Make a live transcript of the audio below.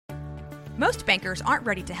Most bankers aren't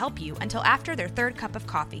ready to help you until after their third cup of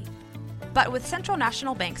coffee. But with Central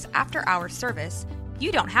National Bank's after-hours service,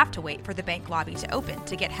 you don't have to wait for the bank lobby to open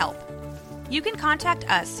to get help. You can contact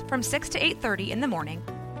us from 6 to 8:30 in the morning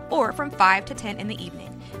or from 5 to 10 in the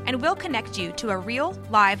evening, and we'll connect you to a real,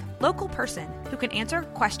 live, local person who can answer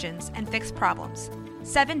questions and fix problems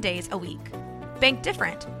 7 days a week. Bank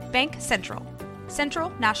different. Bank Central. Central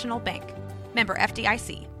National Bank. Member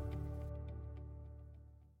FDIC.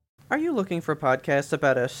 Are you looking for podcasts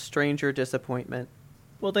about a stranger disappointment?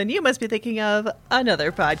 Well, then you must be thinking of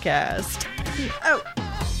another podcast. Oh!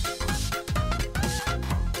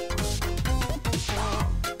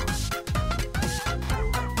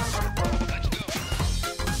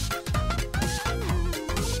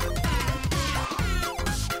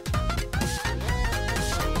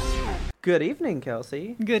 Good evening,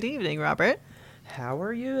 Kelsey. Good evening, Robert. How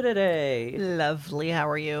are you today? Lovely. How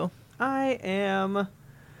are you? I am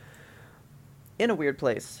in a weird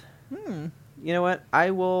place. Hmm. You know what? I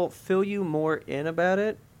will fill you more in about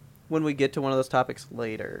it when we get to one of those topics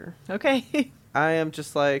later. Okay. I am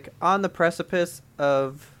just like on the precipice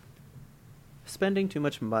of spending too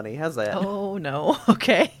much money. How's that? Oh, no.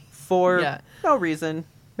 Okay. For no reason.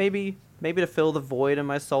 Maybe to fill the void in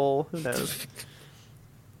my soul. Who knows?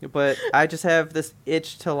 But I just have this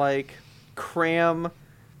itch to like cram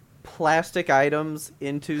plastic items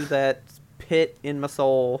into that pit in my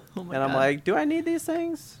soul. Oh my and I'm God. like, do I need these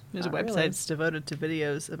things? There's Not websites devoted to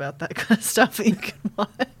videos about that kind of stuff that you can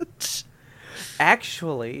watch.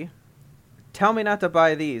 Actually, tell me not to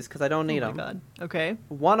buy these because I don't need them. Oh my God. Okay.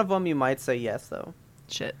 One of them you might say yes, though.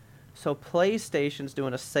 Shit. So PlayStation's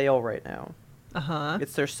doing a sale right now. Uh-huh.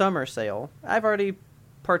 It's their summer sale. I've already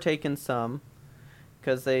partaken some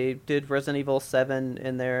because they did Resident Evil 7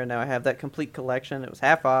 in there, and now I have that complete collection. It was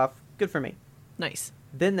half off. Good for me. Nice.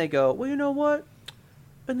 Then they go, well, you know what?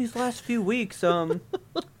 In these last few weeks,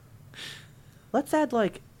 let's add,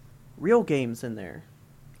 like, real games in there.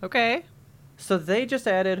 Okay. So they just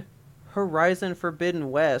added Horizon Forbidden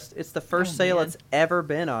West. It's the first sale man. it's ever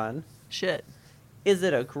been on. Shit. Is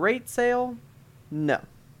it a great sale? No.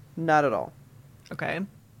 Not at all. Okay.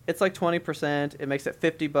 It's like 20%. It makes it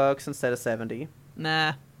 $50 instead of $70.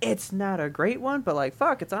 Nah. It's not a great one, but like,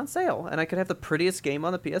 fuck, it's on sale. And I could have the prettiest game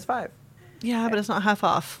on the PS5. Yeah, but it's not half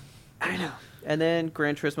off. I know. And then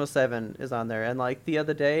Gran Turismo 7 is on there. And like the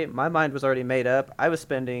other day, my mind was already made up. I was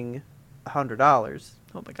spending $100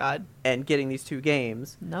 Oh my God. and getting these two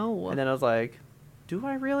games. No. And then I was like, do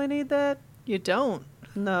I really need that? You don't.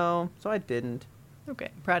 No. So I didn't. Okay.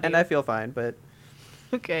 Proud of And you. I feel fine, but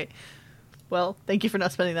Okay. Well, thank you for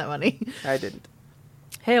not spending that money. I didn't.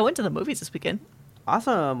 Hey, I went to the movies this weekend.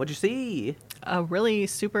 Awesome. What'd you see? A really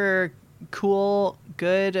super cool,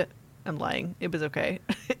 good... I'm lying. It was okay.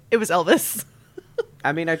 It was Elvis.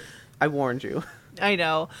 I mean, I warned you. I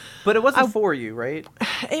know. But it wasn't for you, right?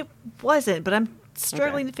 It wasn't, but I'm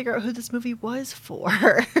struggling to figure out who this movie was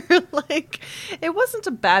for. Like, it wasn't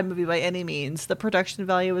a bad movie by any means. The production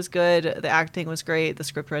value was good. The acting was great. The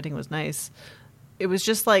script writing was nice. It was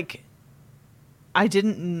just like, I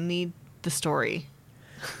didn't need the story.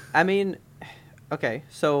 I mean, okay,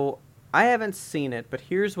 so I haven't seen it, but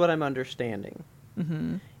here's what I'm understanding.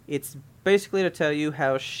 Mm-hmm. It's basically to tell you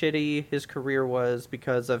how shitty his career was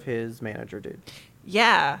because of his manager dude.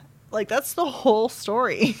 Yeah. Like, that's the whole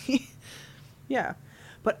story. Yeah.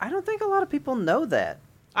 But I don't think a lot of people know that.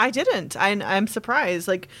 I didn't. I'm surprised.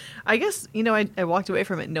 Like, I guess, you know, I walked away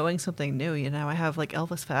from it knowing something new. You know, I have, like,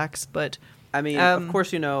 Elvis facts, but... I mean, of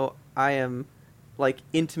course, you know, I am, like,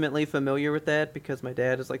 intimately familiar with that because my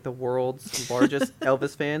dad is, like, the world's largest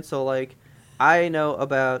Elvis fan. So, like, I know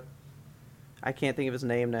about... I can't think of his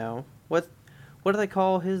name now. What do they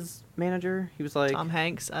call his manager? He was like... Tom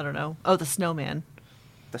Hanks? I don't know. Oh, the Snowman.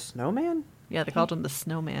 The Snowman? Yeah, they called him the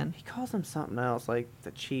Snowman. He calls him something else, like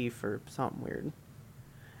the Chief or something weird.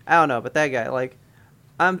 I don't know, but that guy, like,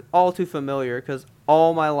 I'm all too familiar because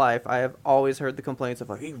all my life I have always heard the complaints of,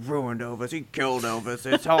 like, he ruined Elvis, he killed Elvis,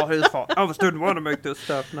 it's all his fault. Elvis didn't want to make this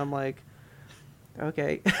stuff. And I'm like,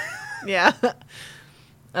 okay. Yeah.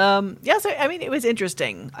 Yeah, so, I mean, it was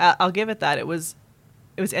interesting. I'll give it that. It was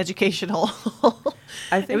educational.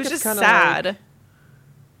 I think it was it's just kinda sad. like-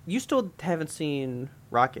 you still haven't seen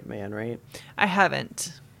Rocket Man, right? I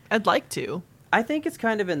haven't. I'd like to. I think it's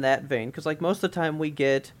kind of in that vein because, like, most of the time we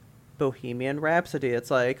get Bohemian Rhapsody. It's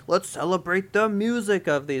like, let's celebrate the music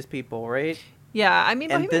of these people, right? Yeah, I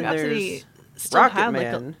mean, And Bohemian then Rhapsody there's still Rocket had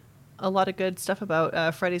Man. like a lot of good stuff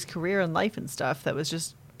about Freddie's career and life and stuff that was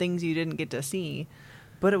just things you didn't get to see.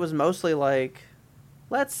 But it was mostly like,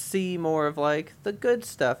 let's see more of, like, the good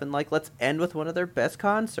stuff and, like, let's end with one of their best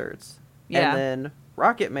concerts. Yeah. And then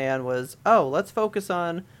Rocket Man was, oh, let's focus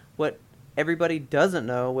on what everybody doesn't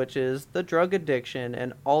know, which is the drug addiction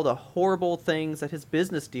and all the horrible things that his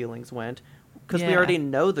business dealings went, because we already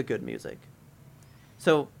know the good music.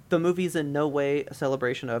 So the movie's in no way a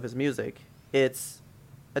celebration of his music. It's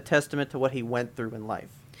a testament to what he went through in life.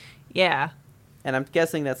 Yeah. And I'm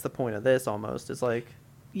guessing that's the point of this almost, is like...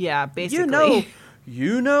 Yeah, basically.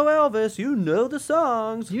 You know Elvis, you know the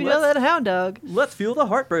songs. You know that hound dog. Let's feel the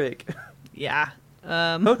heartbreak. Yeah.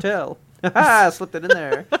 Hotel. Ha! Slipped it in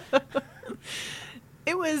there.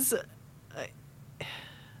 It was...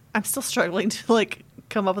 I'm still struggling to, like,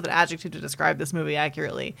 come up with an adjective to describe this movie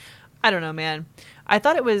accurately. I don't know, man. I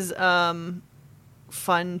thought it was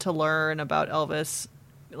fun to learn about Elvis.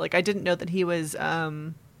 Like, I didn't know that he was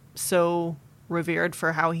so revered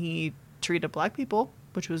for how he treated black people,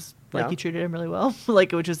 which was, like, he treated him really well.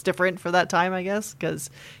 Like, which was different for that time, I guess, because,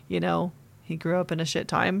 you know, he grew up in a shit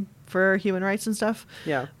time for human rights and stuff.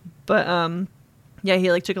 Yeah. But, yeah,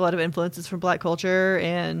 he, like, took a lot of influences from black culture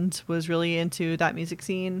and was really into that music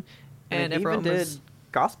scene. And everyone even was... did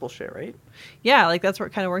gospel shit, right? Yeah, like, that's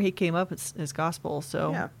where he came up with his gospel.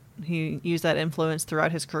 So yeah. He used that influence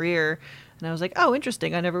throughout his career. And I was like, oh,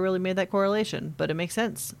 interesting. I never really made that correlation, but it makes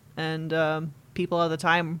sense. And people at the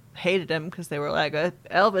time hated him because they were like,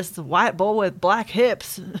 Elvis is a white boy with black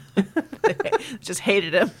hips. They just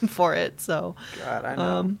hated him for it. So, God, I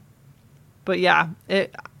know. But yeah,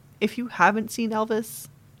 if you haven't seen Elvis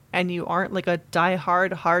and you aren't like a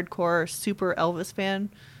diehard, hardcore, super Elvis fan,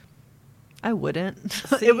 I wouldn't.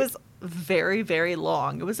 See, it was very, very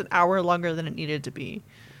long. It was an hour longer than it needed to be.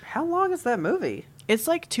 How long is that movie? It's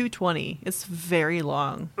like 2:20. It's very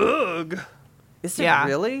long. Ugh. Is it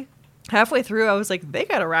really? Halfway through, I was like, they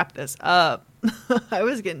gotta wrap this up. I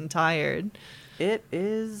was getting tired. It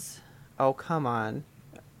is... Oh, come on.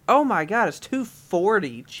 Oh my God, it's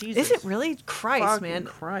 2:40. Jesus. Is it really? Christ, man.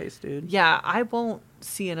 Christ, dude. Yeah, I won't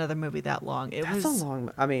see another movie that long. That's a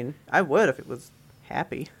long... I mean, I would if it was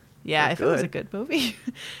happy. Yeah, if it was a good movie.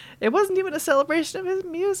 It wasn't even a celebration of his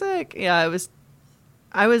music. Yeah, it was...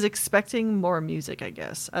 I was expecting more music, I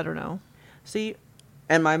guess. I don't know. See,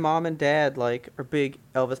 and my mom and dad, like, are big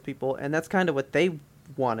Elvis people, and that's kind of what they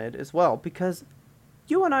wanted as well, because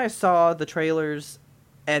you and I saw the trailers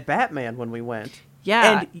at Batman when we went.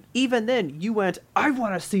 Yeah. And even then, you went, I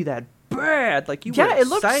want to see that bad. Like, you were excited.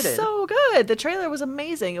 excited. Yeah, it looked so good. The trailer was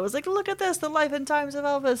amazing. It was like, look at this, the life and times of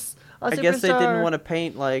Elvis, I guess they didn't want to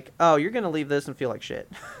paint, like, oh, you're going to leave this and feel like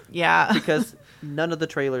shit. Yeah. Because none of the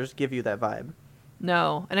trailers give you that vibe.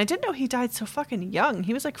 No. And I didn't know he died so fucking young.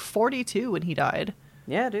 He was like 42 when he died.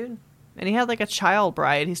 Yeah, dude. And he had like a child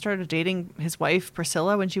bride. He started dating his wife,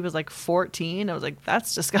 Priscilla, when she was like 14. I was like,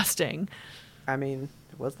 that's disgusting. I mean,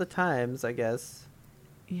 it was the times, I guess.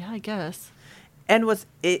 Yeah, I guess. And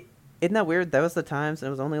isn't that weird? That was the times, and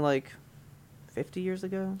it was only like 50 years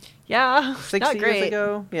ago? Yeah. 60 not great. years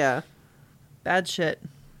ago? Yeah. Bad shit.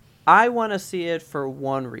 I want to see it for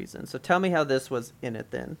one reason. So tell me how this was in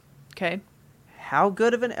it then. Okay. How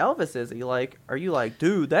good of an Elvis is he? Like, are you like,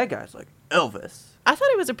 dude, that guy's like Elvis? I thought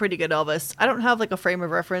he was a pretty good Elvis. I don't have like a frame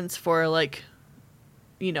of reference for like,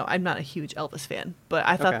 you know, I'm not a huge Elvis fan, but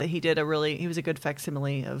I thought that he was a good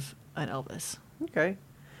facsimile of an Elvis. Okay.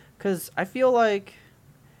 Because I feel like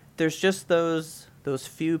there's just those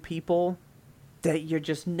few people that you're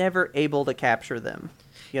just never able to capture them.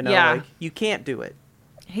 You know, like, you can't do it.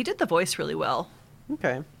 He did the voice really well.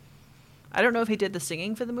 Okay. I don't know if he did the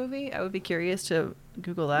singing for the movie. I would be curious to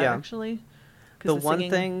Google that, actually. The one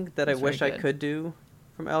thing that I wish I could do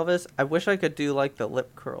from Elvis, I wish I could do, like, the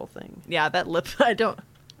lip curl thing. Yeah, that lip,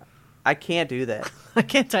 I can't do that. I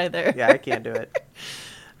can't either. Yeah, I can't do it.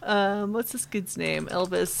 What's this kid's name?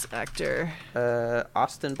 Elvis actor.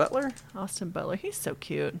 Austin Butler? Austin Butler. He's so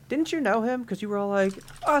cute. Didn't you know him? Because you were all like,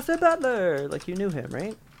 Austin Butler! Like, you knew him,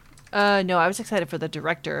 right? No, I was excited for the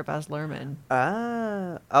director, Baz Luhrmann.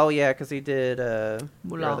 Oh yeah, because he did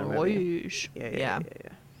Moulin Rouge. Yeah.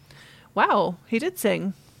 Wow, he did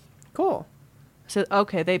sing. Cool. So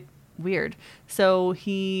okay, weird. So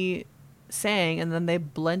he sang, and then they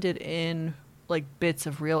blended in like bits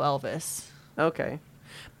of real Elvis. Okay.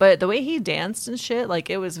 But the way he danced and shit, like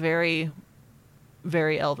it was very,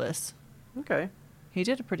 very Elvis. Okay. He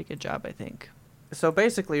did a pretty good job, I think. So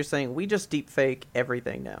basically, you're saying we just deep fake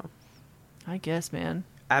everything now. I guess, man.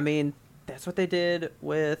 I mean, that's what they did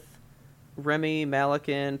with Remy Malek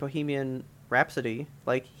in Bohemian Rhapsody.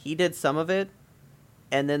 Like, he did some of it,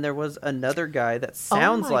 and then there was another guy that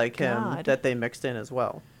sounds like him that they mixed in as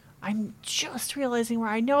well. I'm just realizing where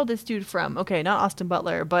I know this dude from. Okay, not Austin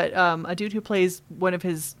Butler, but a dude who plays one of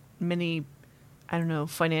his many I don't know,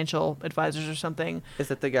 financial advisors or something.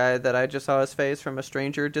 Is it the guy that I just saw his face from A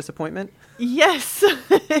Stranger Disappointment? Yes.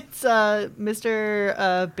 It's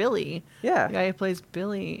Mr. Billy. Yeah. The guy who plays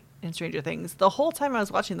Billy in Stranger Things. The whole time I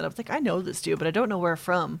was watching that, I was like, I know this dude, but I don't know where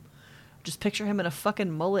from. Just picture him in a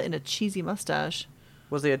fucking mullet and a cheesy mustache.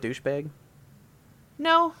 Was he a douchebag?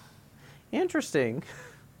 No. Interesting.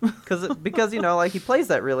 Because, you know, like, he plays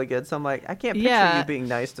that really good, so I'm like, I can't picture you being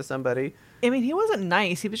nice to somebody. I mean, he wasn't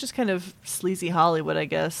nice. He was just kind of sleazy Hollywood, I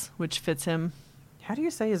guess, which fits him. How do you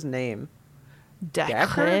say his name?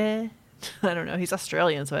 Dacre? I don't know. He's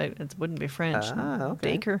Australian, so it wouldn't be French. Ah,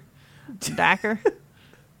 okay. Dacre? Dacre?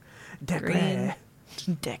 Dacre.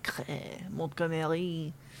 Dacre.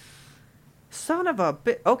 Montgomery. Son of a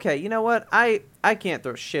bitch. Okay, you know what? I can't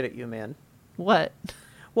throw shit at you, man. What?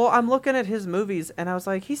 Well, I'm looking at his movies, and I was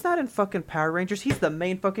like, he's not in fucking Power Rangers. He's the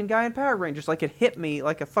main fucking guy in Power Rangers. Like, it hit me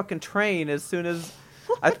like a fucking train as soon as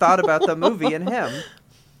I thought about the movie and him.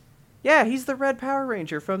 Yeah, he's the Red Power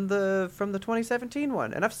Ranger from the 2017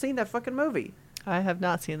 one, and I've seen that fucking movie. I have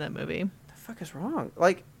not seen that movie. The fuck is wrong?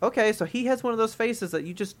 Like, okay, so he has one of those faces that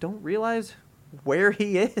you just don't realize where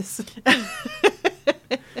he is.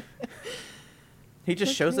 He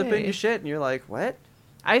just shows up in your shit, and you're like, what?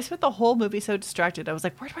 I spent the whole movie so distracted. I was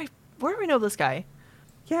like, where do we know this guy?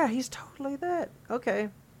 Yeah, he's totally that. Okay.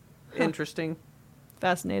 Huh. Interesting.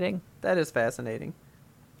 Fascinating. That is fascinating.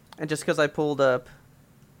 And just because I pulled up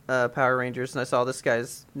Power Rangers and I saw this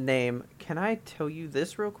guy's name, can I tell you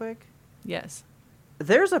this real quick? Yes.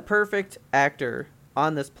 There's a perfect actor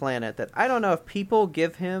on this planet that I don't know if people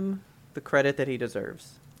give him the credit that he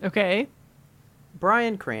deserves. Okay.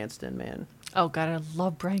 Bryan Cranston, man. Oh, God, I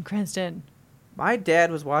love Bryan Cranston. My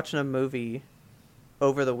dad was watching a movie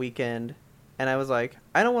over the weekend, and I was like,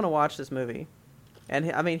 I don't want to watch this movie.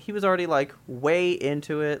 And he was already like way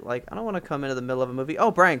into it. Like, I don't want to come into the middle of a movie. Oh,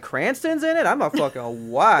 Bryan Cranston's in it? I'm gonna fucking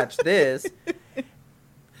watch this.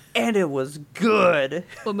 And it was good.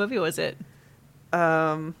 What movie was it?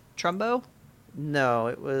 Trumbo? No,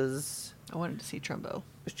 it was. I wanted to see Trumbo.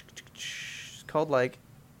 It's called like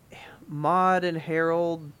Maude and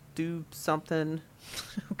Harold do something.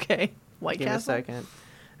 Okay. White Give me a Castle? second.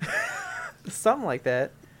 Something like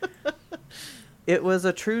that. It was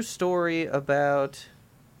a true story about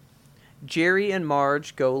Jerry and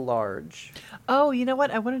Marge go large. Oh, you know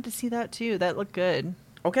what? I wanted to see that too. That looked good.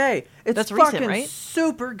 Okay. It's That's fucking recent, right?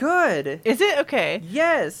 super good. Is it? Okay.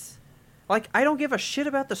 Yes. Like, I don't give a shit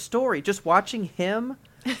about the story. Just watching him,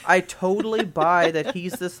 I totally buy that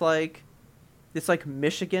he's this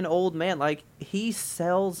Michigan old man. Like, he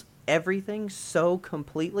sells everything so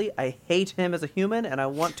completely. I hate him as a human, and I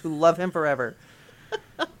want to love him forever.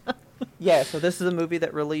 Yeah, so this is a movie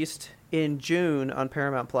that released in June on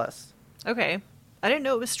Paramount Plus. Okay. I didn't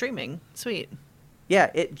know it was streaming. Sweet.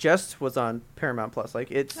 Yeah, it just was on Paramount Plus.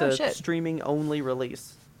 Like, it's a shit. streaming-only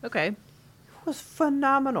release. Okay. It was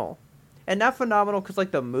phenomenal. And not phenomenal because,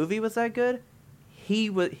 like, the movie was that good.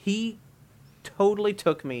 He totally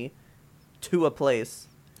took me to a place.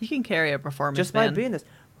 You can carry a performance, Just man. by being this.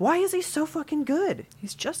 Why is he so fucking good?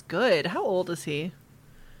 He's just good. How old is he?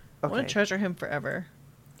 I want Okay. to treasure him forever.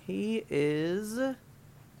 He is...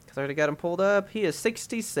 Because I already got him pulled up. He is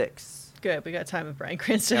 66. Good. We got time with Bryan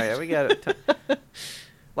Cranston. Oh, yeah, we got it.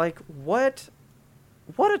 Like, what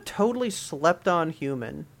a totally slept-on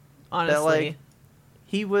human. Honestly. That, like,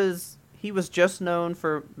 he was just known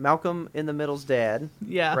for Malcolm in the Middle's dad.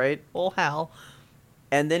 Yeah. Right? Old Hal.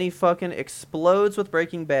 And then he fucking explodes with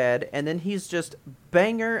Breaking Bad, and then he's just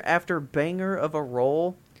banger after banger of a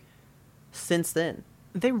role since then.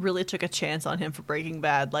 They really took a chance on him for Breaking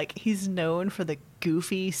Bad. Like, he's known for the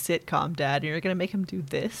goofy sitcom dad, and you're going to make him do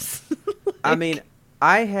this? I mean,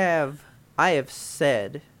 I have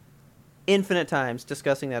said infinite times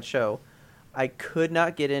discussing that show, I could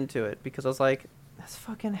not get into it because I was like, that's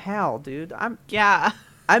fucking Hal, dude. I'm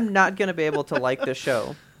not going to be able to like this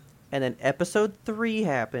show. And then episode 3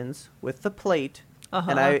 happens with the plate,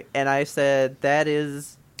 and I said that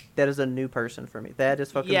is a new person for me. That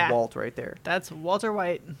is fucking Walt right there. That's Walter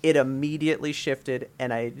White. It immediately shifted,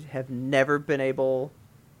 and I have never been able.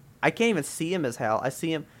 I can't even see him as Hal. I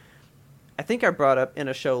see him. I think I brought up in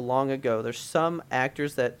a show long ago. There's some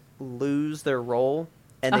actors that lose their role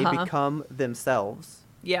and they become themselves.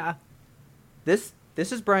 Yeah. This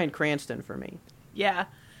is Bryan Cranston for me. Yeah.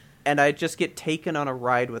 And I just get taken on a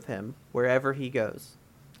ride with him wherever he goes.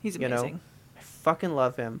 He's amazing. You know? I fucking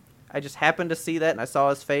love him. I just happened to see that, and I saw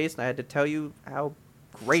his face, and I had to tell you how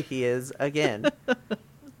great he is again.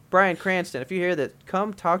 Bryan Cranston, if you hear that,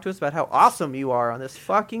 come talk to us about how awesome you are on this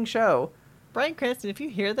fucking show. Bryan Cranston, if you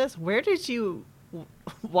hear this,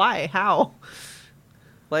 why? How?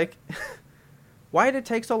 Like, Why did it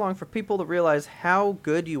take so long for people to realize how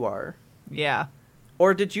good you are? Yeah.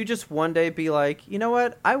 Or did you just one day be like, you know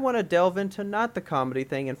what? I want to delve into not the comedy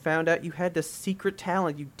thing and found out you had this secret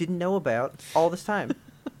talent you didn't know about all this time.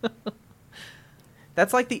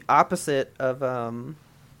 That's like the opposite of,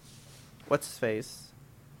 what's his face?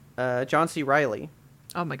 John C. Reilly.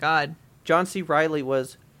 Oh my God. John C. Reilly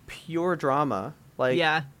was pure drama. Like,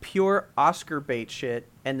 Yeah. pure Oscar bait shit.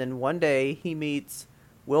 And then one day he meets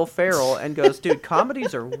Will Ferrell and goes, dude,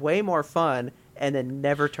 comedies are way more fun, and then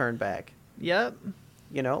never turn back. Yep.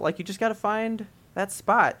 You know, like, you just got to find that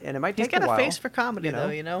spot, and it might take a while. He's got a face for comedy, though,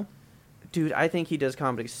 you know? Dude, I think he does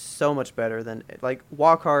comedy so much better than, like,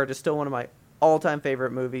 Walk Hard is still one of my all-time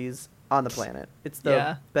favorite movies on the planet. It's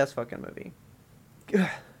the best fucking movie.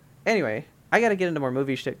 Anyway, I got to get into more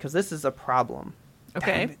movie shit, because this is a problem.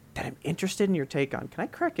 Okay. That I'm interested in your take on. Can I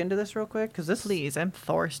crack into this real quick? Because this, please, I'm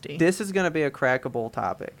thirsty. This is going to be a crackable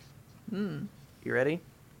topic. You ready?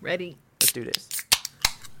 Ready. Let's do this.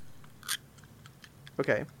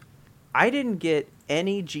 Okay. I didn't get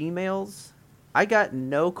any Gmails. I got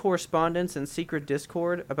no correspondence in Secret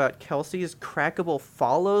Discord about Kelsey's crackable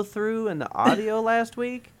follow-through in the audio last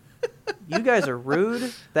week. You guys are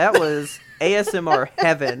rude. That was ASMR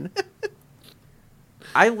heaven.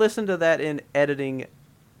 I listened to that in editing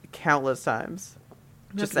countless times.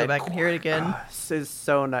 Just go back and hear it again. This is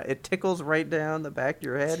so nice. It tickles right down the back of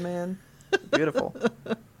your head, man. Beautiful.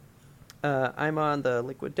 I'm on the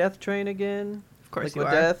Liquid Death train again. Of course Liquid you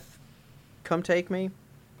are. Death, come take me.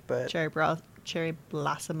 But Cherry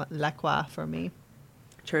blossom liqueur for me.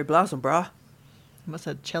 Cherry blossom, brah. I must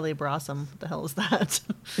have cherry blossom. What the hell is that?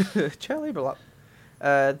 Cherry blossom.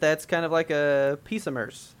 That's kind of like a piece of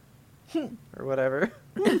merce. Or whatever.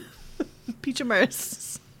 Peach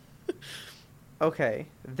immerse. Okay,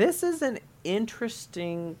 this is an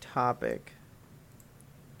interesting topic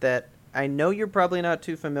that I know you're probably not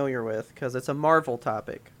too familiar with because it's a Marvel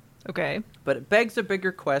topic. Okay. But it begs a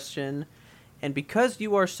bigger question, and because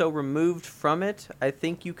you are so removed from it, I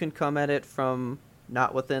think you can come at it from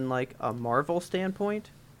not within like a Marvel standpoint.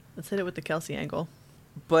 Let's hit it with the Kelsey angle.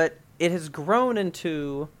 But it has grown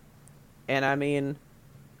into, and I mean,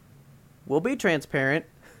 we'll be transparent.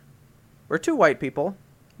 We're two white people.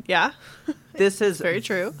 Yeah. This is very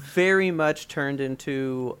true. Very much turned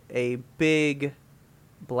into a big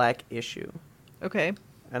black issue. Okay.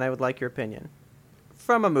 And I would like your opinion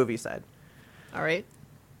from a movie side. All right.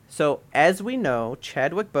 So, as we know,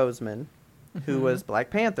 Chadwick Boseman, who was Black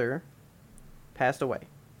Panther, passed away.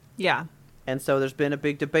 Yeah. And so there's been a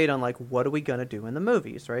big debate on, like, what are we going to do in the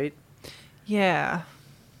movies, right? Yeah.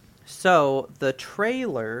 So, the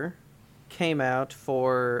trailer came out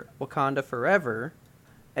for Wakanda Forever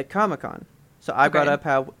at Comic-Con. So I brought up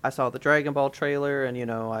how I saw the Dragon Ball trailer and, you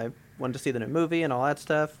know, I wanted to see the new movie and all that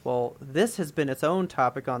stuff. Well, this has been its own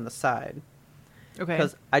topic on the side. Okay.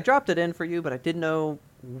 Because I dropped it in for you, but I didn't know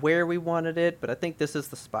where we wanted it, but I think this is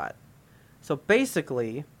the spot. So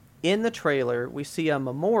basically, in the trailer, we see a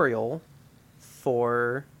memorial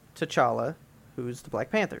for T'Challa, who's the Black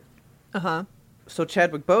Panther. Uh-huh. So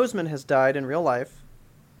Chadwick Boseman has died in real life,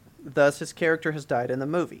 thus his character has died in the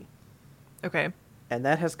movie. Okay. And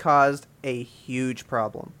that has caused a huge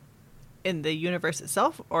problem. In the universe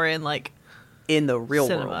itself, or in, like... In the real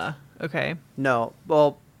cinema? world. Okay. No.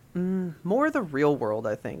 Well, more the real world,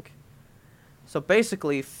 I think. So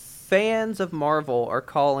basically, fans of Marvel are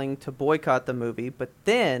calling to boycott the movie, but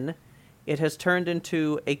then it has turned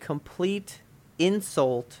into a complete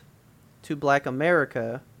insult to Black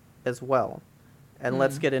America as well. And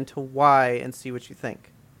let's get into why and see what you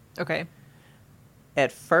think. Okay.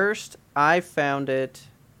 At first, I found it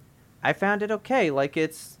okay. Like,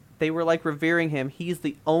 they were like revering him. He's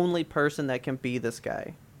the only person that can be this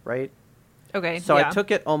guy, right? Okay. So I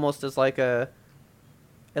took it almost as like a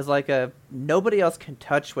nobody else can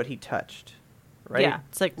touch what he touched, right? Yeah,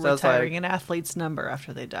 it's like so retiring an athlete's number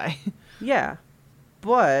after they die. Yeah,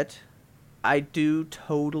 but I do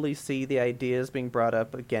totally see the ideas being brought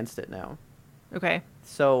up against it now. Okay.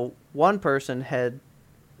 So one person had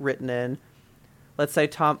written in, let's say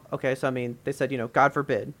they said, you know, God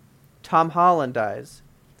forbid, Tom Holland dies.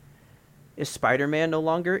 Is Spider-Man no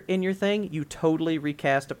longer in your thing? You totally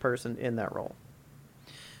recast a person in that role.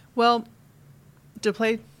 Well,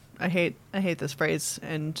 I hate this phrase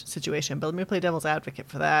and situation, but let me play devil's advocate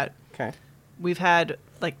for that. Okay. We've had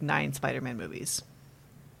like 9 Spider-Man movies.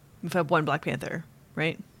 We've had 1 Black Panther,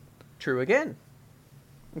 right? True again.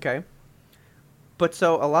 Okay. But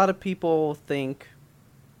so a lot of people think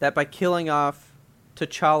that by killing off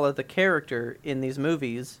T'Challa, the character, in these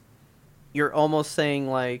movies, you're almost saying,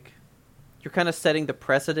 like, you're kind of setting the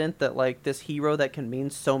precedent that, like, this hero that can mean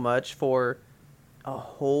so much for a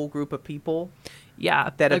whole group of people Yeah,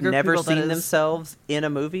 that a have group of never people that seen is themselves in a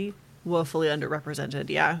movie. woefully underrepresented.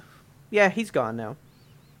 Yeah, Yeah, he's gone now.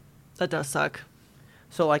 that does suck.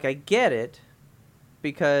 So, like, I get it,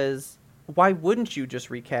 because why wouldn't you just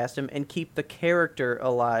recast him and keep the character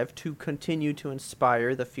alive to continue to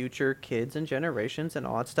inspire the future kids and generations and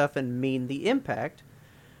all that stuff and mean the impact?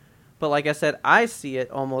 But like I said, I see it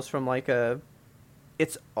almost from like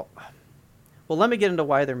it's, well, let me get into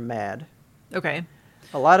why they're mad. Okay.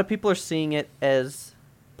 A lot of people are seeing it as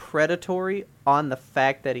predatory on the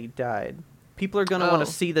fact that he died. People are going to want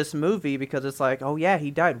to see this movie because it's like, oh yeah,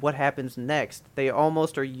 he died. What happens next? They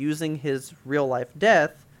almost are using his real life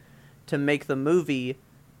death to make the movie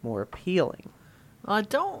more appealing. Well, I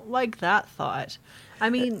don't like that thought. I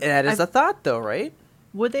mean, That is a thought though, right?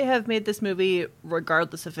 would they have made this movie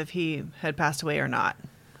regardless of if he had passed away or not?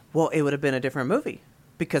 Well, it would have been a different movie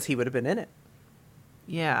because he would have been in it.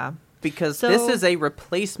 Yeah. Because So- this is a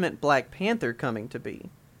replacement Black Panther coming to be.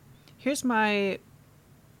 Here's my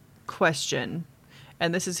question,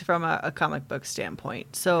 and this is from a comic book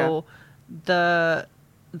standpoint. So Okay.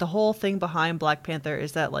 the whole thing behind Black Panther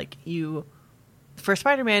is that, like, for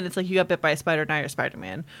Spider-Man, it's like you got bit by a spider, now you're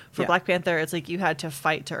Spider-Man. For Yeah. Black Panther, it's like you had to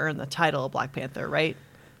fight to earn the title of Black Panther, right?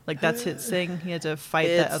 Like, that's his thing. He had to fight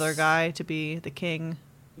that other guy to be the king.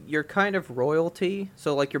 You're kind of royalty,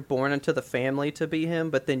 so like you're born into the family to be him,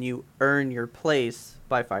 but then you earn your place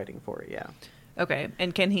by fighting for it, yeah. Okay,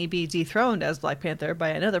 and can he be dethroned as Black Panther by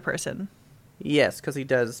another person? Yes, because he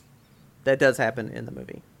does. That does happen in the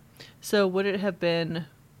movie. So would it have been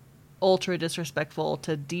ultra disrespectful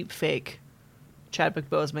to deep fake Chadwick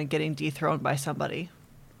Boseman getting dethroned by somebody?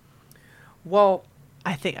 Well,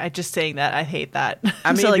 I think I just saying that I hate that.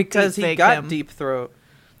 I mean, So, like, because he deep-fake got him. dethroned.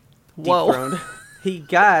 he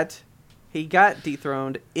got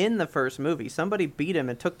dethroned in the first movie. Somebody beat him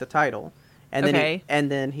and took the title, and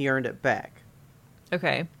then he earned it back.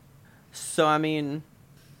 Okay, So I mean,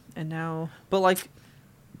 and now but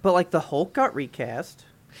like the Hulk got recast,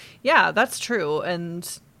 yeah, that's true,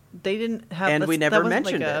 and they didn't have, and we that never wasn't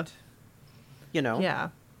mentioned like it. You know, Yeah,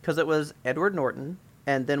 because it was Edward Norton,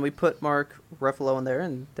 and then we put Mark Ruffalo in there,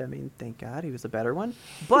 and I mean, thank God he was a better one.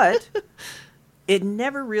 But it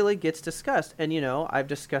never really gets discussed, and you know, I've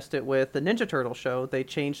discussed it with the Ninja Turtle show. They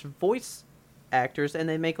changed voice actors, and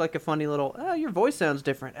they make like a funny little, oh, your voice sounds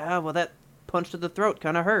different. Oh, well, that punch to the throat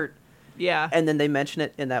kind of hurt. yeah, And then they mention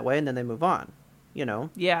it in that way, and then they move on. You know,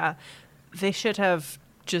 yeah. They should have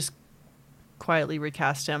just quietly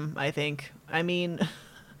recast him, I think. I mean,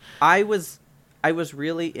 I was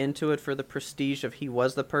really into it for the prestige of he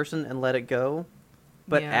was the person and let it go.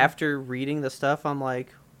 But Yeah. after reading the stuff, I'm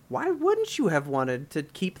like, why wouldn't you have wanted to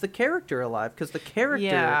keep the character alive? Because the character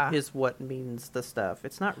Yeah. is what means the stuff.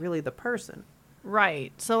 It's not really the person.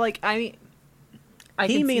 right. So, like, I He can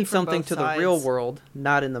see means from something both to the real sides. world,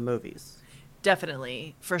 not in the movies.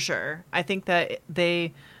 Definitely, for sure. I think that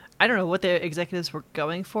I don't know what the executives were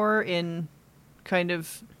going for in kind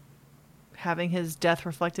of having his death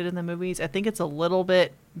reflected in the movies. I think it's a little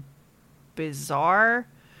bit bizarre.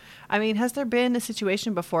 I mean, has there been a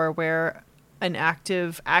situation before where an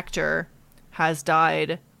active actor has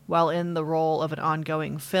died while in the role of an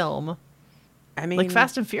ongoing film? I mean, Like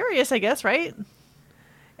Fast and Furious, I guess, right?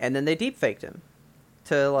 and then they deep faked him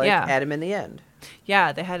to like Yeah. add him in the end.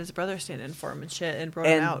 Yeah, they had his brother stand in for him and shit and brought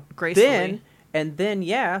him out gracefully. Then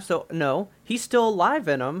yeah, so no, he's still alive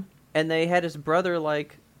in him, and they had his brother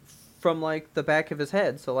like from like the back of his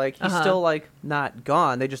head, so like he's Uh-huh. still like not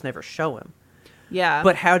gone. They just never show him. Yeah.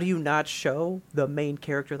 But how do you not show the main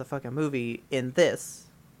character of the fucking movie in this?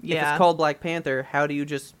 If Yeah. it's called Black Panther, how do you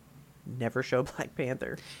just never show Black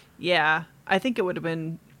Panther? Yeah, I think it would have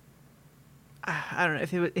been. I don't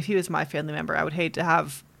know if he was my family member, I would hate to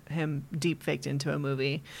have him deep faked into a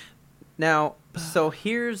movie. Now, so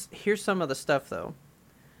here's some of the stuff though.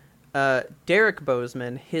 Derek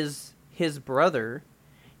Boseman, his brother,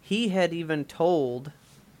 he had even told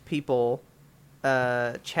people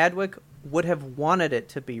Chadwick would have wanted it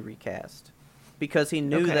to be recast because he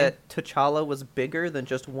knew Okay. that T'Challa was bigger than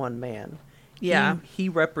just one man. Yeah. He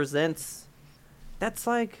represents. That's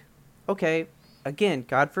like, okay, again,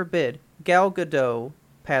 God forbid, Gal Gadot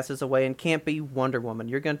passes away and can't be Wonder Woman.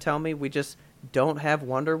 You're going to tell me we just don't have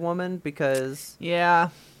Wonder Woman because Yeah,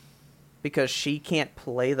 she can't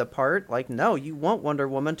play the part? Like, no, you want Wonder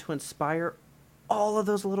Woman to inspire all of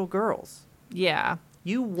those little girls. yeah,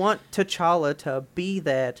 You want T'Challa to be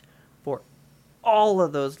that for all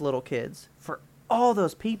of those little kids, for all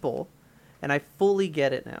those people. And I fully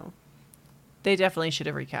get it now. they definitely should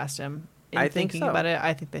have recast him. in I think thinking so. about it,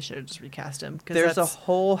 I think they should have just recast him. There's a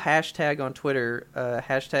whole hashtag on Twitter,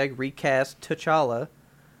 hashtag recast T'Challa.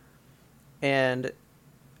 And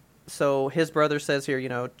so his brother says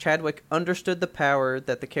here, Chadwick understood the power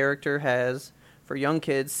that the character has for young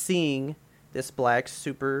kids seeing this black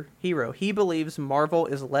superhero. He believes Marvel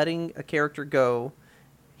letting the character go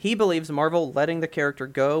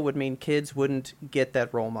would mean kids wouldn't get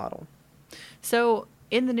that role model. So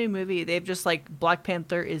in the new movie, they've just Black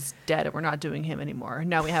Panther is dead and we're not doing him anymore.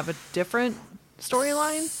 Now we have a different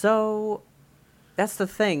storyline. So that's the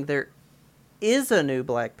thing. There is a new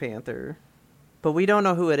Black Panther, but we don't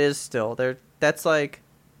know who it is still. That's like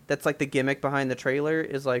the gimmick behind the trailer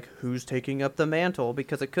is who's taking up the mantle,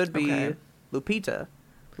 because it could be Lupita.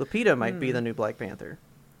 Lupita might be the new Black Panther.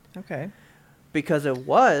 Okay. Because it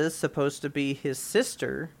was supposed to be his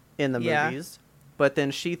sister in the movies, but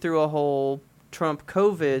then she threw a whole Trump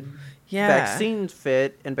COVID vaccine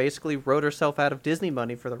fit and basically wrote herself out of Disney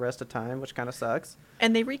money for the rest of time, which kind of sucks.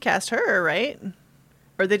 And they recast her, right?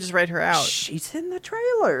 Or they just write her out? She's in the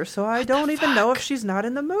trailer, so I don't even know if she's not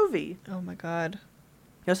in the movie. Oh my god.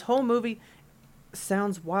 This whole movie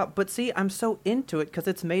sounds wild. But see, I'm so into it because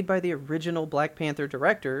it's made by the original Black Panther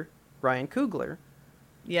director, Ryan Coogler.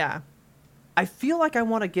 Yeah. I feel like I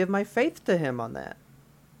want to give my faith to him on that.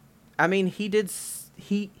 I mean, he did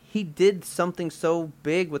something so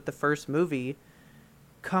big with the first movie.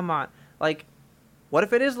 Come on. What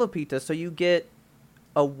if it is Lupita, so you get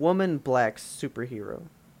a woman black superhero?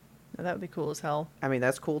 Now, that would be cool as hell. I mean,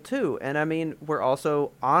 that's cool too. And I mean, we're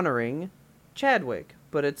also honoring Chadwick,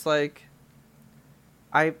 but it's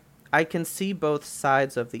I can see both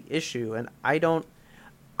sides of the issue, and I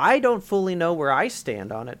don't fully know where I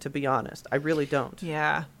stand on it, to be honest. I really don't.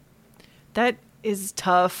 Yeah. That is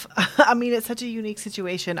tough. I mean, it's such a unique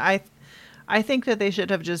situation. I think that they should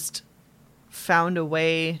have just found a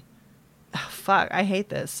way. Fuck, I hate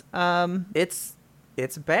this.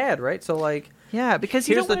 It's bad, right? So yeah, because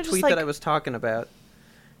you here's don't the want tweet that I was talking about.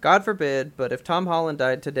 God forbid, but if Tom Holland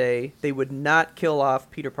died today, they would not kill off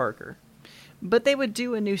Peter Parker. But they would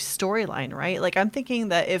do a new storyline, right? I'm thinking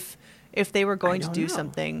that if they were going to do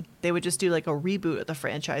something, they would just do a reboot of the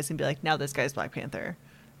franchise and be like, now this guy's Black Panther.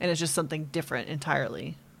 And it's just something different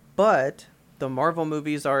entirely. But the Marvel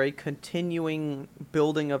movies are a continuing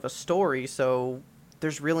building of a story, so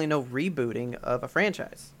there's really no rebooting of a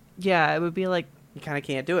franchise. Yeah, it would be You kind of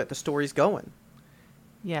can't do it. The story's going.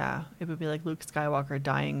 Yeah, it would be like Luke Skywalker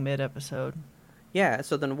dying mid-episode. Yeah,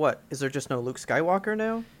 so then what? Is there just no Luke Skywalker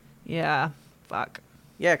now? Yeah, fuck.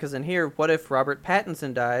 Yeah, because in here, what if Robert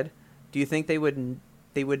Pattinson died? Do you think they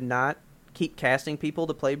would not keep casting people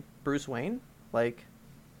to play Bruce Wayne?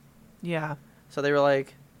 Yeah. So they were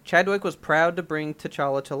Chadwick was proud to bring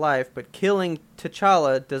T'Challa to life, but killing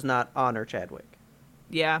T'Challa does not honor Chadwick.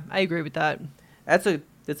 Yeah, I agree with that. It's a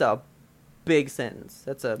big sentence.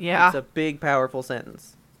 It's a big, powerful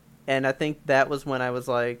sentence. And I think that was when I was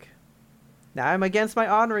now I'm against my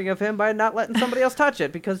honoring of him by not letting somebody else touch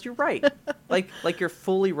it, because you're right. You're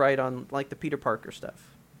fully right on the Peter Parker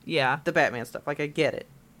stuff. Yeah. The Batman stuff. I get it.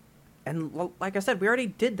 And like I said, we already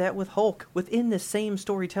did that with Hulk within the same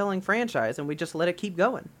storytelling franchise, and we just let it keep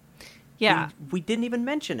going. Yeah. We didn't even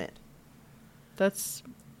mention it. That's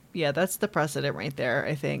the precedent right there,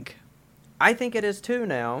 I think. I think it is too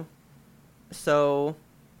now. So,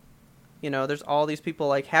 there's all these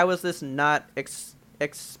people how is this not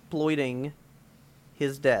exploiting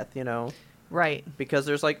his death, Right. Because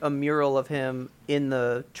there's a mural of him in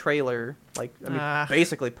the trailer,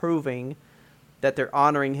 basically proving that they're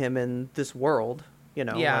honoring him in this world,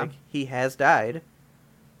 Yeah. He has died.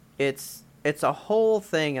 It's a whole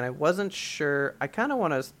thing, and I wasn't sure. I kind of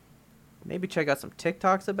want to maybe check out some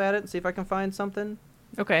TikToks about it and see if I can find something.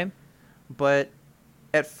 Okay. But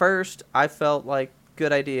at first, I felt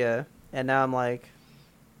good idea, and now I'm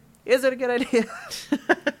is it a good idea?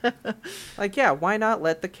 Yeah, why not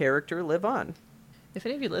let the character live on? If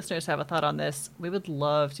any of you listeners have a thought on this, we would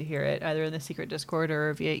love to hear it, either in the secret Discord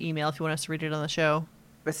or via email if you want us to read it on the show.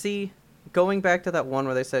 But see, going back to that one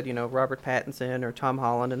where they said, Robert Pattinson or Tom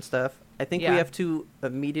Holland and stuff, I think we have to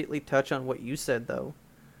immediately touch on what you said, though.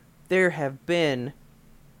 There have been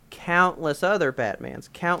countless other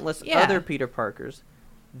Batmans, countless other Peter Parkers.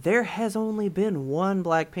 There has only been one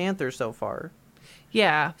Black Panther so far.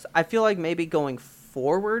 Yeah. So I feel maybe going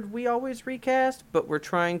forward we always recast, but we're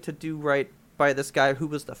trying to do right by this guy who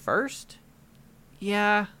was the first.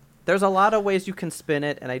 Yeah. There's a lot of ways you can spin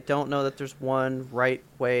it, and I don't know that there's one right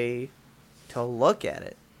way to look at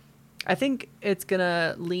it. I think it's going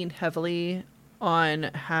to lean heavily on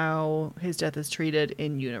how his death is treated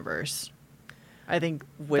in universe. I think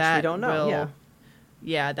which we don't know.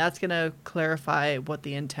 Yeah, that's going to clarify what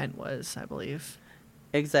the intent was, I believe.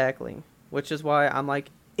 Exactly. Which is why I'm like,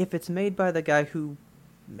 if it's made by the guy who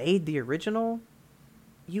made the original,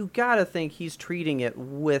 you gotta think he's treating it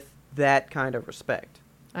with that kind of respect.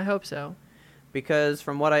 I hope so. Because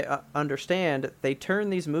from what I understand, they turn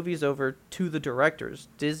these movies over to the directors.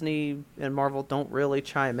 Disney and Marvel don't really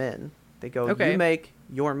chime in. They go, Okay. You make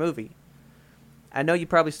your movie. I know you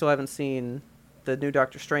probably still haven't seen the new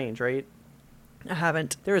Doctor Strange, right? I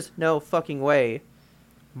haven't. There is no fucking way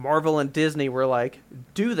Marvel and Disney were like,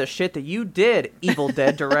 do the shit that you did, Evil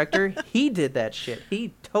Dead director. He did that shit.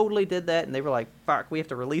 He totally did that. And they were like, fuck, we have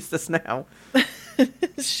to release this now.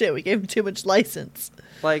 Shit, we gave him too much license.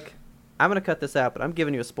 Like, I'm going to cut this out, but I'm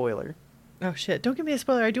giving you a spoiler. Oh, shit. Don't give me a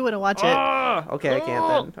spoiler. I do want to watch it. Okay, I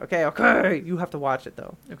can't then. Okay. You have to watch it,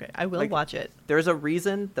 though. Okay, I will Like, watch it. There's a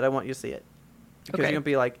reason that I want you to see it. Because Okay. you're going to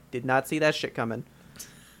be like, did not see that shit coming.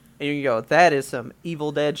 And you can go, that is some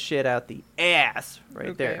Evil Dead shit out the ass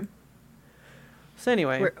right there. So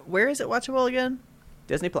anyway, Where is it watchable again?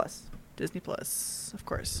 Disney Plus. Disney Plus, of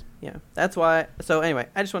course. Yeah, that's why. So anyway,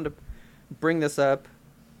 I just wanted to bring this up.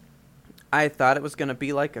 I thought it was going to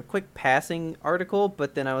be like a quick passing article,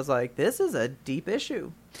 but then I was like, this is a deep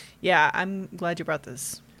issue. Yeah, I'm glad you brought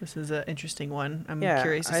this. This is an interesting one. I'm Yeah,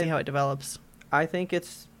 curious to see how it develops. I think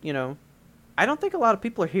it's, I don't think a lot of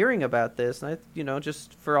people are hearing about this. And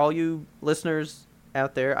just for all you listeners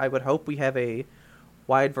out there, I would hope we have a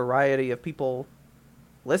wide variety of people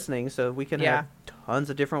listening so we can have tons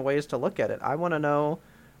of different ways to look at it. I want to know,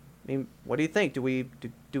 what do you think? Do we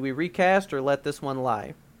recast or let this one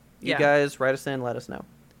lie? You guys write us in, let us know.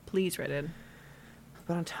 Please write in.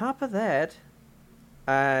 But on top of that,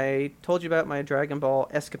 I told you about my Dragon Ball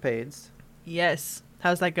escapades. Yes.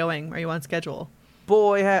 How's that going? Are you on schedule?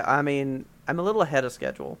 Boy, I'm a little ahead of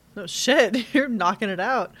schedule. Oh, shit. You're knocking it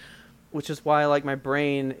out. Which is why, my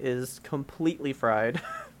brain is completely fried.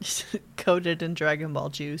 Coated in Dragon Ball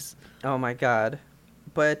juice. Oh my god.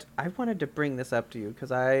 But I wanted to bring this up to you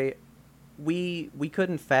because we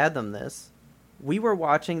couldn't fathom this. We were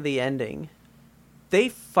watching the ending. They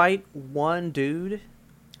fight one dude.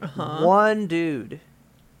 Uh-huh. One dude.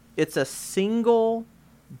 It's a single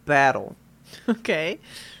battle. Okay.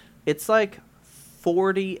 It's like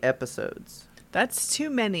 40 episodes. That's too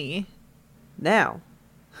many. Now,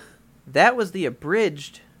 that was the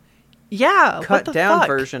abridged, Yeah. cut what down fuck?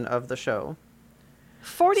 version of the show.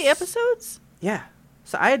 40 episodes? Yeah.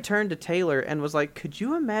 So I had turned to Taylor and was like, could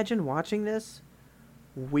you imagine watching this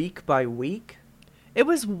week by week? It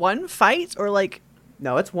was one fight or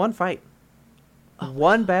No, it's one fight.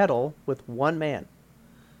 One battle with one man.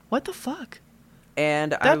 what the fuck?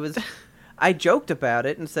 And I joked about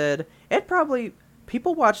it and said,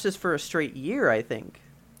 people watch this for a straight year, I think.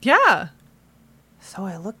 Yeah. So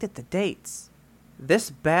I looked at the dates. This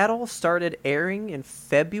battle started airing in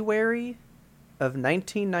February of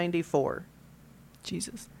 1994.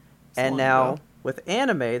 Jesus. That's And long now, ago. with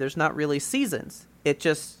anime, there's not really seasons. It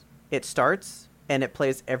starts, and it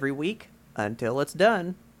plays every week until it's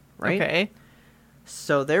done, right? Okay.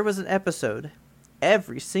 So there was an episode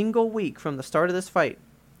every single week from the start of this fight.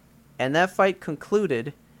 And that fight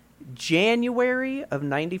concluded January of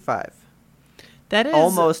 95. That is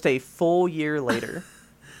Almost a full year later.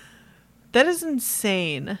 That is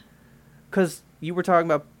insane. Because you were talking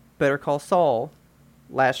about Better Call Saul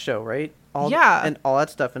last show, right? Yeah. And all that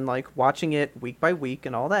stuff, and watching it week by week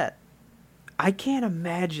and all that. I can't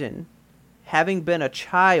imagine having been a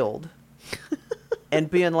child and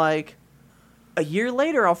being like, a year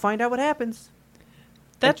later I'll find out what happens.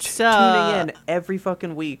 That's tuning in every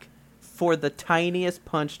fucking week for the tiniest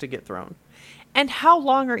punch to get thrown. And how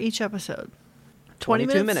long are each episode?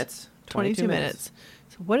 22 minutes. 22 minutes.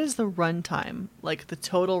 So what is the runtime? The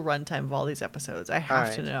total runtime of all these episodes? I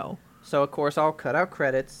have to Alright. know. So, of course, I'll cut out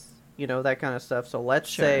credits, that kind of stuff. So let's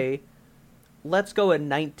Sure. let's go at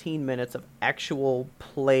 19 minutes of actual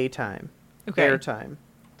play time. Okay. Airtime.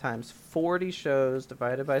 Times 40 shows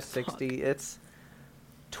divided by 60. It's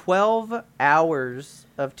 12 hours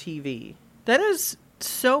of TV. That is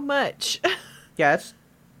so much. Yeah,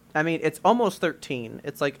 it's almost 13.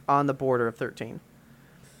 It's on the border of 13.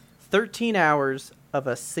 13 hours of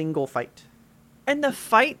a single fight. And the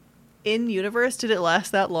fight in universe, did it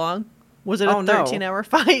last that long? Was it a Oh, no. 13-hour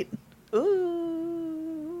fight?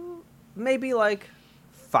 Ooh, maybe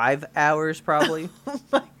 5 hours probably. Oh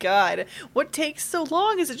my god. What takes so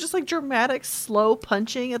long? Is it just dramatic slow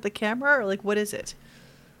punching at the camera, or what is it?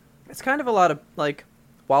 It's kind of a lot of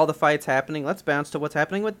while the fight's happening, let's bounce to what's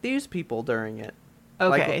happening with these people during it.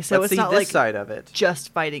 Okay, so let's it's see not this side of it.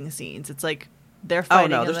 just fighting scenes. It's they're Oh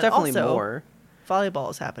fighting. no, and there's then definitely also more. Volleyball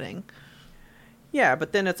is happening. Yeah,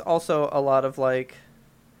 but then it's also a lot of like,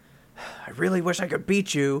 I really wish I could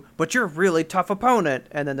beat you, but you're a really tough opponent.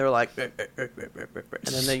 And then they're like, and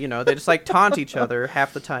then they, they just like taunt each other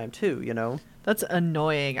half the time too, That's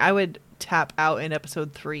annoying. I would tap out in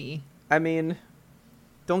episode 3. I mean,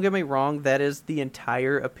 don't get me wrong. That is the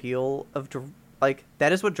entire appeal of,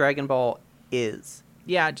 that is what Dragon Ball is.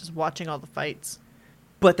 Yeah, just watching all the fights.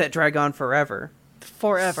 But that drag on forever.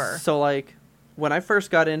 Forever. So like, when I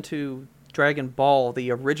first got into Dragon Ball,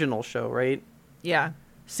 the original show, right? Yeah.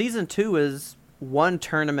 Season 2 is one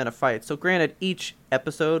tournament of fights. So granted, each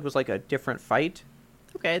episode was like a different fight.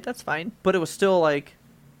 Okay, that's fine. But it was still like,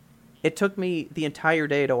 it took me the entire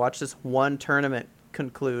day to watch this one tournament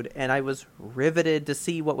conclude. And I was riveted to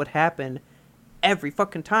see what would happen every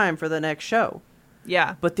fucking time for the next show.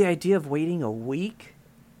 Yeah. But the idea of waiting a week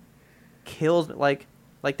kills me. Like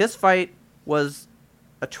this fight was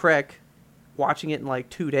a trek watching it in like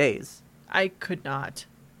 2 days. I could not.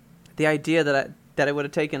 The idea that it would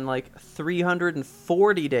have taken like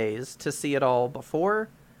 340 days to see it all before,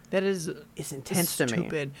 that is intense to me.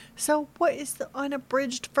 Stupid. So what is the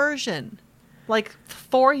unabridged version? Like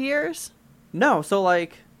 4 years? No,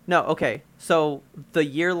 okay. So the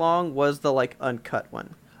year-long was the like uncut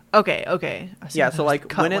one. Okay. Yeah, so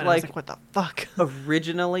like when it like what the fuck?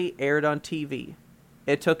 originally aired on TV,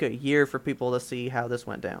 it took a year for people to see how this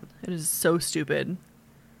went down. It is so stupid.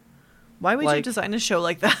 Why would you Like, design a show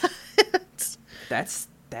like that? That's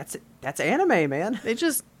anime, man. They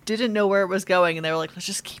just didn't know where it was going, and they were like, let's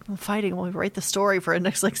just keep them fighting while we write the story for the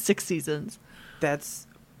next like 6 seasons.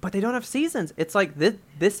 But they don't have seasons. It's like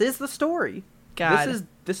this is the story. God.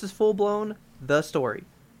 This is full blown the story.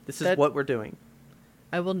 This is what we're doing.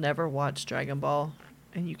 I will never watch Dragon Ball,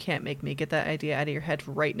 and you can't make me get that idea out of your head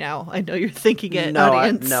right now. I know you're thinking it,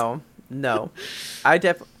 audience. No.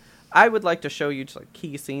 I would like to show you just like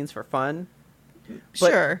key scenes for fun.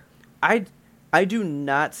 Sure. I do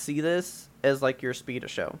not see this as like your speed of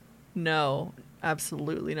show. No,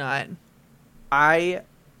 absolutely not. I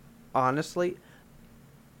honestly,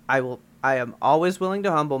 I am always willing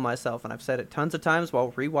to humble myself, and I've said it tons of times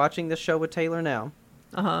while rewatching this show with Taylor now.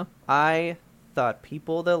 Uh-huh. I thought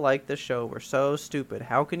people that like the show were so stupid.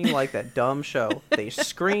 How can you like that dumb show? They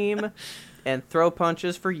scream and throw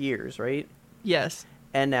punches for years, right? Yes.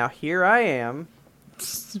 And now here I am.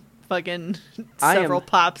 Fucking several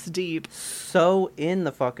pops deep. So in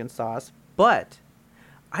the fucking sauce. But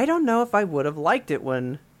I don't know if I would have liked it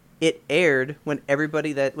when it aired, when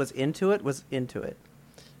everybody that was into it was into it.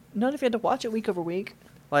 Not if you had to watch it week over week.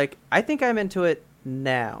 Like, I think I'm into it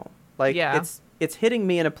now. Like, yeah. It's hitting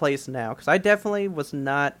me in a place now. Because I definitely was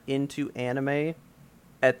not into anime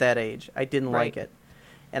at that age. I didn't like it.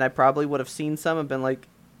 And I probably would have seen some and been like,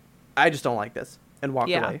 I just don't like this. And walked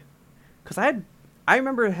away. Because I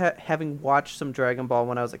remember having watched some Dragon Ball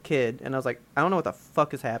when I was a kid. And I was like, I don't know what the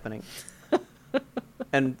fuck is happening.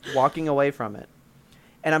 And walking away from it.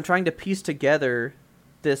 And I'm trying to piece together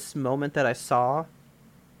this moment that I saw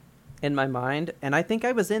in my mind, and I think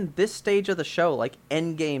I was in this stage of the show, like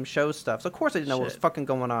endgame show stuff. So of course I didn't know what was fucking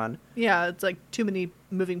going on. Yeah, it's like too many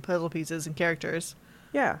moving puzzle pieces and characters.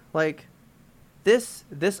 Yeah, like this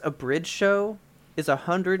abridged show is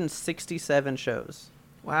 167 shows.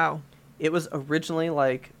 Wow. It was originally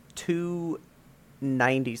like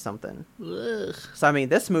 290 something. Ugh. So I mean,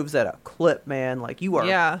 this moves at a clip, man. Like you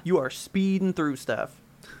are speeding through stuff.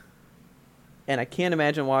 And I can't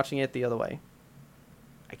imagine watching it the other way.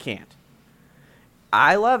 I can't.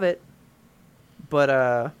 I love it.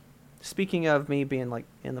 But speaking of me being like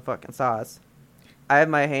in the fucking sauce, I have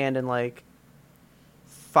my hand in like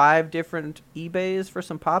 5 different eBays for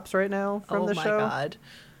some pops right now from the show. Oh my god.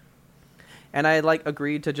 And I like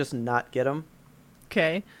agreed to just not get them.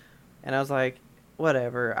 Okay. And I was like,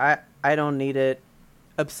 whatever. I don't need it.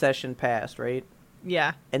 Obsession passed, right?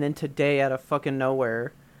 Yeah. And then today, out of fucking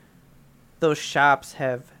nowhere, those shops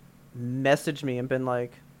have messaged me and been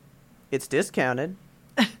like, it's discounted.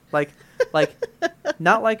 like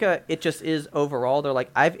not like it just is overall. They're like,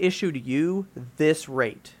 I've issued you this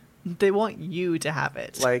rate. They want you to have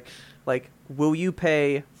it. Like will you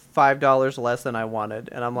pay $5 less than I wanted?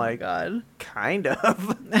 And I'm like, God, kind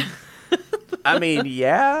of. I mean,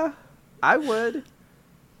 yeah, I would.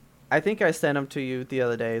 I think I sent them to you the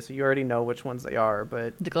other day, so you already know which ones they are,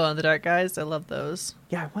 but... The glow-in-the-dark guys? I love those.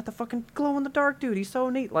 Yeah, I want the fucking glow-in-the-dark dude. He's so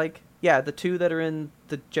neat. Like, yeah, the 2 that are in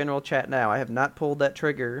the general chat now, I have not pulled that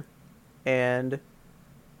trigger, and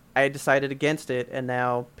I decided against it, and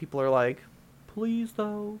now people are like, please,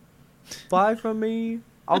 though, buy from me.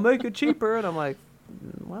 I'll make it cheaper. And I'm like,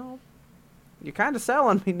 well, you're kind of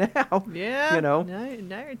selling me now. Yeah. You know? Now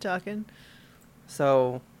you're talking.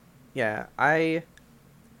 So... Yeah, I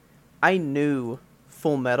knew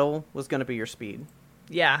Full Metal was going to be your speed.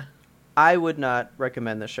 Yeah. I would not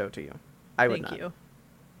recommend this show to you. I would Thank not. you.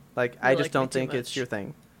 Like, You I just like me don't too think it's much. your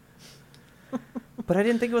thing. But I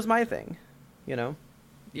didn't think it was my thing, you know?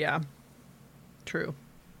 Yeah. True.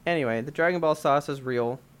 Anyway, the Dragon Ball sauce is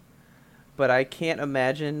real, but I can't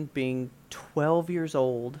imagine being 12 years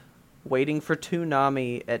old, waiting for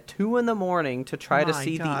Toonami at 2 in the morning to try to My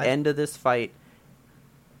see God. the end of this fight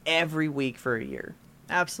every week for a year.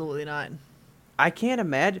 Absolutely not. I can't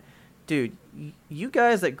imagine. Dude, you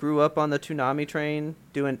guys that grew up on the Toonami train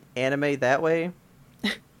doing anime that way,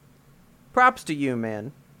 props to you,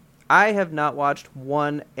 man. I have not watched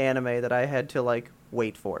one anime that I had to, like,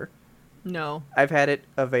 wait for. No. I've had it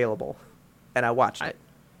available, and I watched it.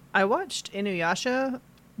 I watched Inuyasha,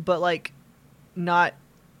 but, like, not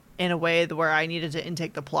in a way where I needed to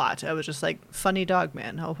intake the plot. I was just like, funny dog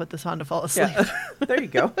man. I'll put this on to fall asleep. Yeah, there you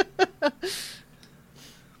go.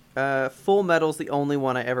 Full Metal's the only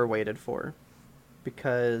one I ever waited for,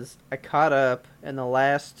 because I caught up and the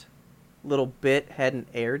last little bit hadn't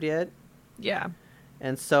aired yet, Yeah.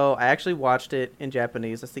 and so I actually watched it in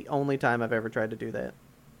Japanese. That's the only time I've ever tried to do that.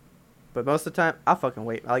 But most of the time, I'll fucking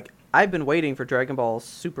wait. Like, I've been waiting for Dragon Ball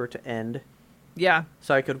Super to end, Yeah.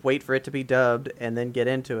 so I could wait for it to be dubbed and then get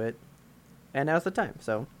into it, and now's the time.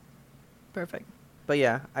 So, Perfect. but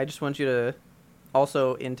yeah, I just want you to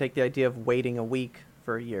also intake the idea of waiting a week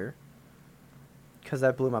for a year, because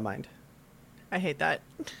that blew my mind. I hate that.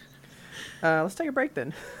 Let's take a break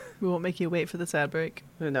then. We won't make you wait for this ad break.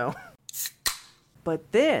 No.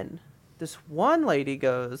 But then this one lady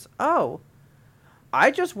goes, "Oh, I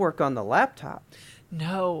just work on the laptop."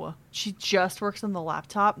 No. She just works on the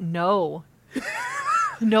laptop? No.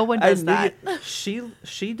 No one does that.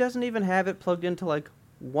 She doesn't even have it plugged into like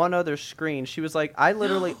one other screen. She was like, "I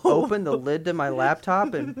literally open the lid to my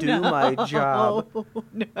laptop and do my job."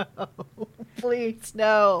 No. Please,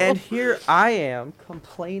 no. And here I am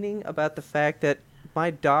complaining about the fact that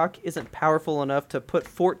my dock isn't powerful enough to put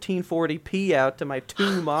 1440p out to my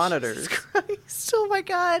two monitors. Jesus Christ. Oh my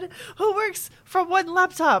God. Who works from one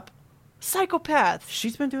laptop? Psychopath.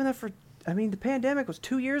 She's been doing that for, I mean, the pandemic was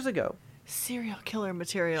 2 years ago. Serial killer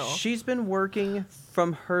material. She's been working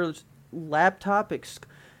from her laptop.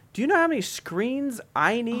 Do you know how many screens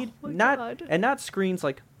I need? Oh my not God. And not screens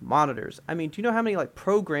like monitors. I mean, do you know how many like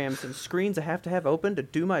programs and screens I have to have open to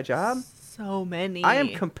do my job? So many. I am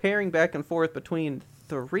comparing back and forth between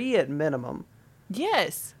 3 at minimum,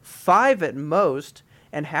 Yes. 5 at most,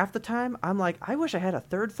 and half the time I'm like, I wish I had a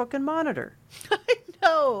third fucking monitor. I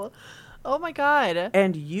know. Oh my God.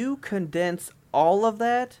 And you condense all of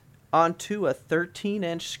that onto a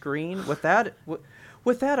 13-inch screen without a...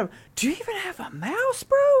 Do you even have a mouse,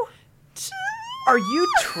 bro? Are you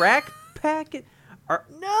No.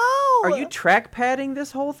 Are you trackpadding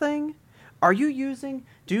this whole thing? Are you using...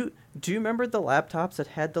 Do you remember the laptops that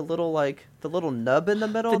had the little nub in the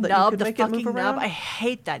middle the that nub, you could the make it fucking move around? nub? I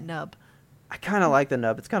hate that nub. I kind of like the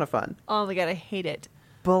nub. It's kind of fun. Oh my God, I hate it.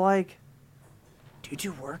 But like, did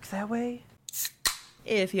you work that way?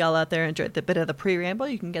 If y'all out there enjoyed the bit of the pre-ramble,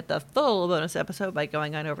 you can get the full bonus episode by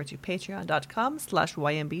going on over to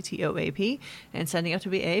patreon.com/YMBTOAP and signing up to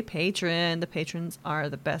be a patron. The patrons are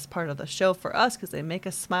the best part of the show for us because they make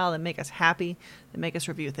us smile, they make us happy, they make us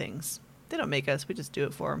review things. They don't make us, we just do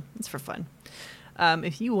it for them. It's for fun.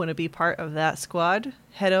 If you want to be part of that squad,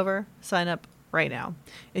 head over, sign up right now.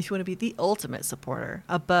 If you want to be the ultimate supporter,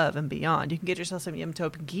 above and beyond, you can get yourself some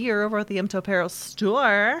Yimtope gear over at the Yimtope Apparel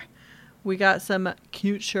store. We got some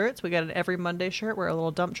cute shirts. We got an Every Monday shirt where a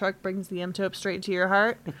little dump truck brings the Yimtope straight to your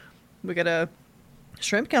heart. We got a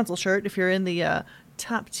Shrimp Council shirt if you're in the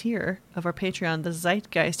top tier of our Patreon, the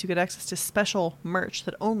Zeitgeist. You get access to special merch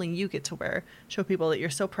that only you get to wear. Show people that you're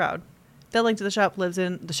so proud. That link to the shop lives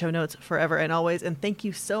in the show notes forever and always. And thank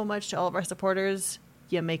you so much to all of our supporters.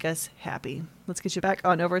 You make us happy. Let's get you back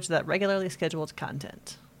on over to that regularly scheduled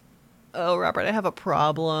content. Oh, Robert, I have a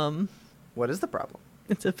problem. What is the problem?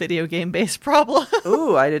 It's a video game-based problem.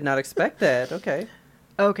 Ooh, I did not expect that. Okay.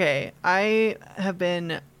 Okay, I have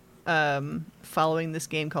been following this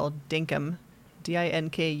game called Dinkum,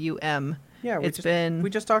 Dinkum. Yeah, we we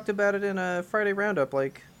just talked about it in a Friday Roundup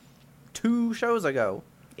like 2 shows ago.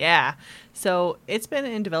 Yeah. So it's been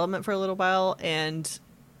in development for a little while, and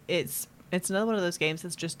it's another one of those games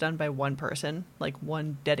that's just done by one person, like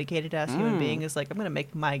one dedicated ass human being is like, I'm going to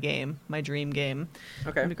make my game, my dream game.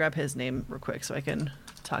 Okay. Let me grab his name real quick so I can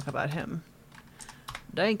talk about him.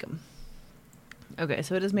 Dinkum. Okay,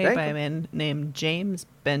 so it is made by a man named James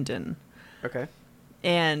Bendon. Okay.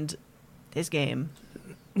 And his game,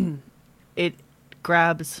 it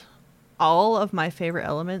grabs all of my favorite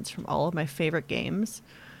elements from all of my favorite games.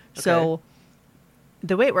 Okay. So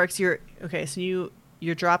the way it works, you're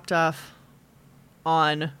dropped off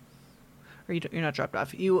on, or you're not dropped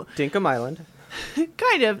off. You Dinkum Island.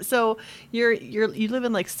 kind of. So you live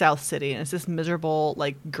in like South City, and it's this miserable,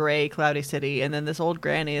 like gray, cloudy city. And then this old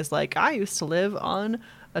granny is like, I used to live on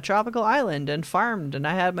a tropical island and farmed, and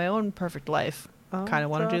I had my own perfect life. Kind of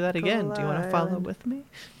want to do that again. Do you want to follow with me?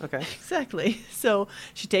 Okay. Exactly. So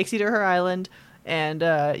she takes you to her island, and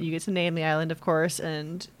you get to name the island, of course,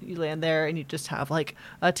 and you land there, and you just have like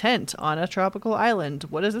a tent on a tropical island.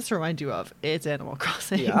 What does this remind you of? It's Animal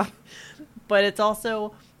Crossing. Yeah. But it's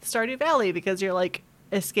also Stardew Valley, because you're like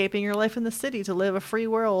escaping your life in the city to live a free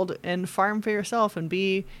world and farm for yourself and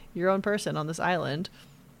be your own person on this island.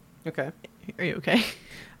 Okay. Are you okay?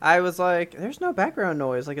 I was like, there's no background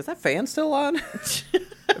noise. Like, is that fan still on?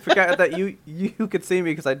 I forgot that you could see me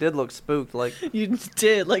because I did look spooked. Like, You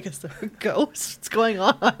did, like, is there a ghost? What's going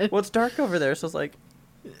on? well, it's dark over there, so I was like,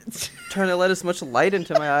 trying to let as much light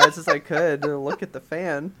into my eyes as I could to look at the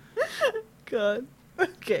fan. God.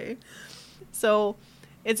 Okay. So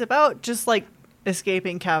it's about just like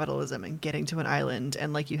escaping capitalism and getting to an island,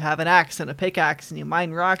 and like you have an axe and a pickaxe, and you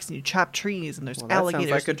mine rocks and you chop trees, and there's Well, that alligators.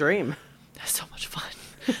 sounds like a dream. That's so much fun.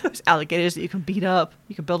 There's alligators that you can beat up.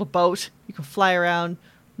 You can build a boat. You can fly around.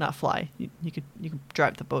 Not fly. You can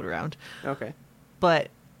drive the boat around. Okay. But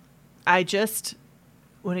I just,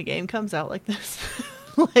 when a game comes out like this,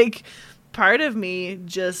 like part of me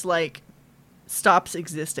just like stops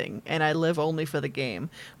existing, and I live only for the game.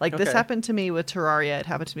 Like this Okay. happened to me with Terraria. It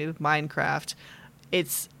happened to me with Minecraft.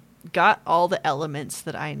 It's got all the elements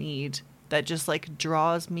that I need that just like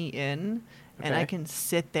draws me in, and I Okay. can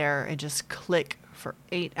sit there and just click for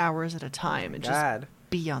 8 hours at a time and God. just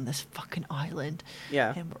be on this fucking island.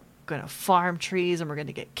 Yeah. And we're gonna farm trees, and we're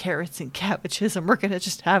gonna get carrots and cabbages, and we're gonna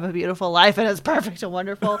just have a beautiful life, and it's perfect and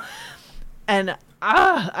wonderful. And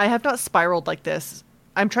I have not spiraled like this.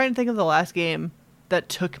 I'm trying to think of the last game that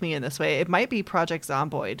took me in this way. It might be Project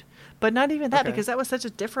Zomboid, but not even that, Okay. because that was such a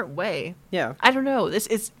different way. Yeah. I don't know.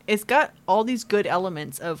 It's got all these good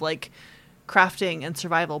elements of like crafting and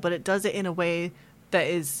survival, but it does it in a way that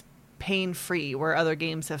is pain-free, where other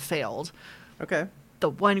games have failed. Okay. The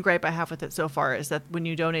one gripe I have with it so far is that when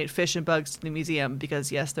you donate fish and bugs to the museum,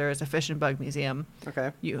 because yes, there is a fish and bug museum,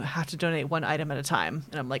 Okay. you have to donate one item at a time.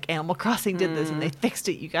 And I'm like, Animal Crossing did this, and they fixed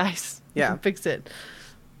it, you guys. You Yeah. can fix it.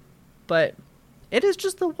 But it is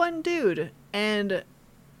just the one dude, and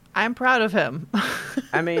I'm proud of him.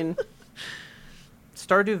 I mean,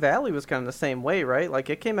 Stardew Valley was kind of the same way, right? Like,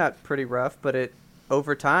 it came out pretty rough, but it,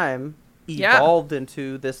 over time, Yeah. evolved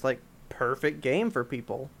into this, like, perfect game for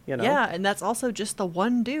people, you know? Yeah, and that's also just the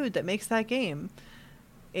one dude that makes that game.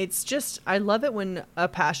 It's just, I love it when a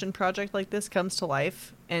passion project like this comes to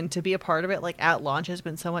life, and to be a part of it, like, at launch has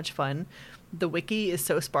been so much fun. The wiki is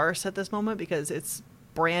so sparse at this moment because it's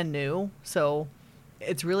brand new, so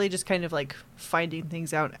it's really just kind of like finding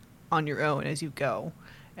things out on your own as you go.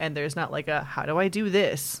 And there's not like a, how do I do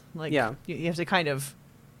this? Like, Yeah. you have to kind of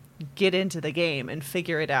get into the game and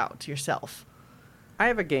figure it out yourself. I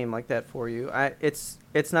have a game like that for you. It's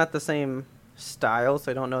not the same style,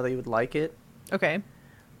 so I don't know that you would like it, Okay.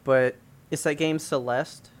 but it's that game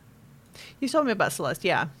Celeste. You told me about Celeste,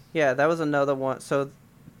 yeah. Yeah, that was another one. So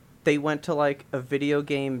they went to, like, a video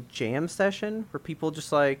game jam session where people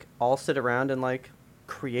just, like, all sit around and, like,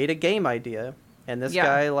 create a game idea. And this Yeah.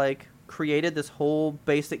 guy, like, created this whole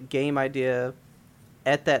basic game idea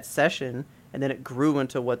at that session, and then it grew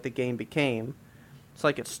into what the game became. So,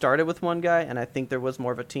 like, it started with one guy, and I think there was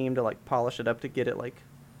more of a team to, like, polish it up to get it, like,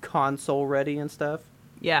 console ready and stuff.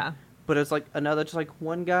 Yeah. But it was, like, another, just, like,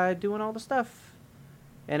 one guy doing all the stuff.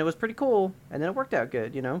 And it was pretty cool, and then it worked out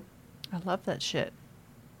good, you know? I love that shit.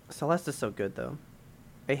 Celeste is so good, though.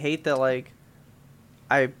 I hate that, like,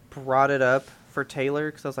 I brought it up for Taylor,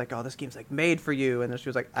 because I was like, oh, this game's, like, made for you. And then she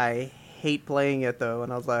was like, I hate playing it, though.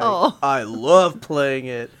 And I was like, Oh. I love playing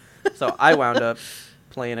it. So I wound up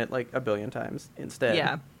playing it, like, a billion times instead.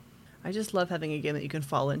 Yeah. I just love having a game that you can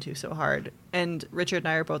fall into so hard. And Richard and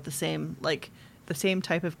I are both the same. Like, the same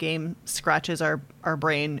type of game scratches our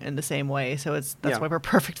brain in the same way. So that's Yeah. why we're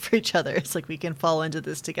perfect for each other. It's like we can fall into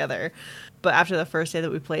this together. But after the first day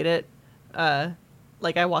that we played it,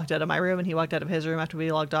 like I walked out of my room and he walked out of his room after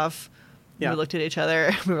we logged off. Yeah. We looked at each other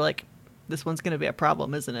and we were like, this one's going to be a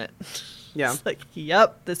problem, isn't it? Yeah. It's like,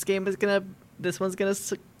 yep, this one's going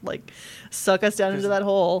to like suck us down into that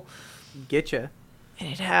hole. Getcha. And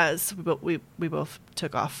it has. We both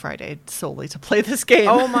took off Friday solely to play this game.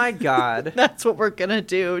 Oh, my God. That's what we're going to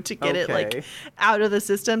do to get it like Okay. out of the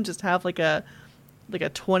system. Just have like a like a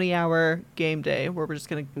 20-hour game day where we're just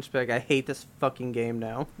gonna Just be like, I hate this fucking game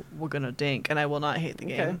now. we're gonna dink, and I will not hate the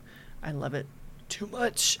Okay. game. I love it too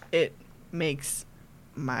much. It makes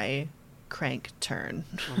my crank turn.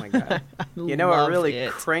 Oh my god. I You know what love really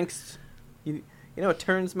it. cranks? You know what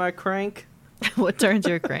turns my crank? What turns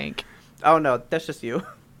your crank? Oh no, that's just you.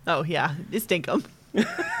 Oh yeah, it's dinkum. You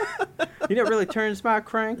know what really turns my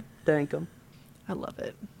crank? Dinkum. I love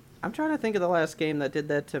it. I'm trying to think of the last game that did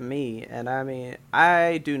that to me, and I mean,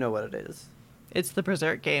 I do know what it is. It's the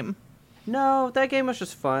Berserk game. No, that game was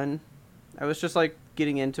just fun. I was just like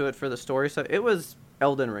getting into it for the story stuff. It was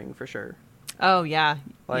Elden Ring for sure. Oh yeah,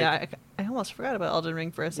 Like- yeah. I almost forgot about Elden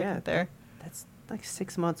Ring for a second Yeah, there. That's like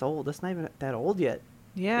 6 months old. That's not even that old yet.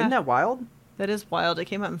 Yeah, Isn't that wild? that is wild. It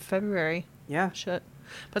came out in February. Yeah. Shit.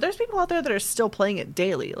 But there's people out there that are still playing it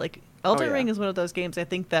daily. Like Elden yeah. Ring is one of those games I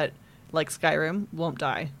think that, like Skyrim, won't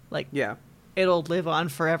die. Like Yeah. it'll live on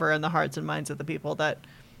forever in the hearts and minds of the people that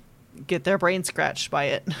get their brain scratched by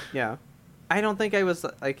it. Yeah. I don't think I was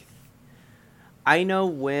like. I know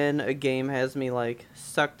when a game has me like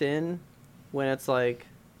sucked in, when it's like,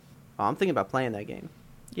 oh, I'm thinking about playing that game.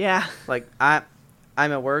 Yeah. Like I'm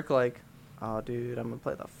at work like, oh dude, I'm gonna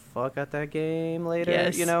play the fuck out that game later.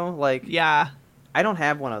 Yes. You know, like Yeah. I don't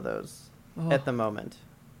have one of those Oh. at the moment.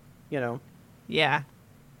 You know, Yeah.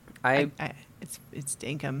 I It's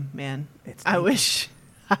dinkum, man. It's I dinkum.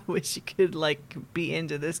 wish you could like be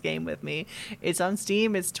into this game with me. It's on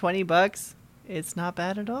Steam. It's $20. It's not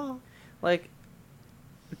bad at all. like.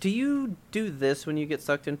 Do you do this when you get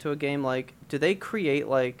sucked into a game? Like, do they create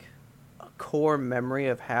like a core memory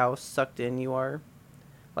of how sucked in you are?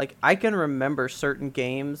 Like, I can remember certain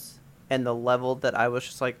games and the level that I was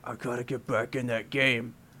just like, I gotta get back in that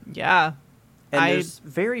game. Yeah. And I- there's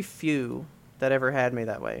very few that ever had me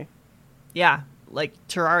that way. Yeah. Like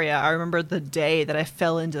Terraria, I remember the day that I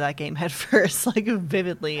fell into that game head first, like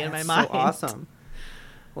vividly in my That's mind. so awesome.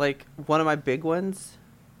 Like, one of my big ones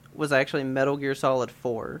was actually Metal Gear Solid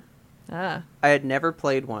 4. Ah. I had never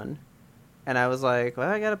played one. And I was like, well,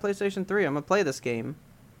 I got a PlayStation 3. I'm going to play this game.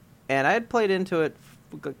 And I had played into it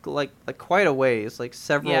like quite a ways, like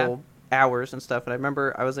several hours and stuff. And I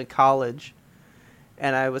remember I was in college.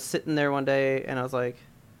 And I was sitting there one day and I was like,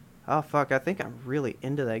 oh, fuck, I think I'm really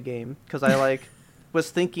into that game. Because I like was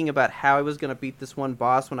thinking about how I was going to beat this one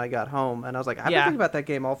boss when I got home. And I was like, I've been Yeah. thinking about that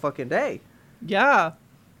game all fucking day. Yeah.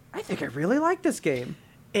 I think I really like this game.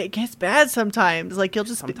 It gets bad sometimes. Like you'll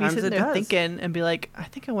just be Sometimes sitting it there does. thinking and be like, I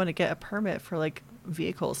think I want to get a permit for like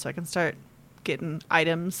vehicles so I can start getting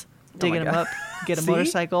items, digging them God. up, get a See?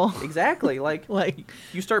 motorcycle. Exactly. Like, Like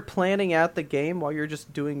you start planning out the game while you're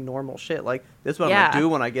just doing normal shit. Like, this is what I'm Yeah. going to do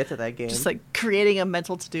when I get to that game. just like creating a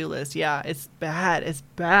mental to-do list. Yeah, it's bad. It's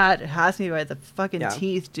bad. It has me by the fucking Yeah.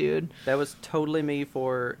 teeth, dude. That was totally me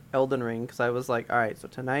for Elden Ring, because I was like, all right, so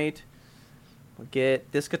tonight, we'll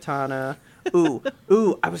get this katana. Ooh,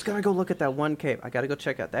 I was going to go look at that one cave. I got to go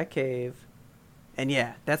check out that cave. And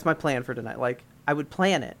yeah, that's my plan for tonight. Like, I would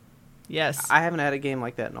plan it. Yes. I haven't had a game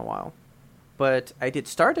like that in a while. But I did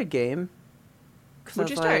start a game. Because I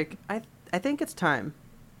What'd was you start? like, I think it's time.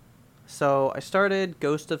 So I started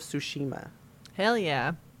Ghost of Tsushima. Hell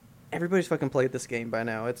yeah. Everybody's fucking played this game by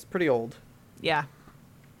now. It's pretty old. Yeah.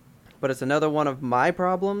 But it's another one of my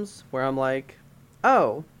problems where I'm like,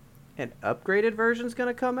 oh, an upgraded version's going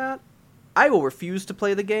to come out? I will refuse to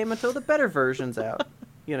play the game until the better version's out.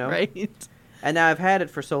 You know? Right. And now I've had it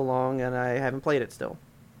for so long and I haven't played it still.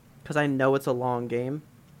 Because I know it's a long game.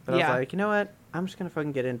 But I Yeah. was like, you know what? I'm just going to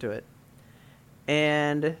fucking get into it.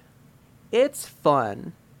 And it's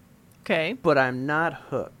fun, Okay. but I'm not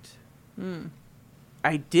hooked. Mm.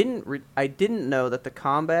 I didn't know that the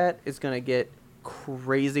combat is going to get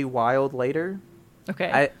crazy wild later.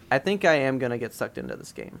 Okay. I think I am going to get sucked into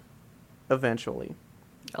this game eventually.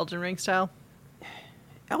 Elden Ring style.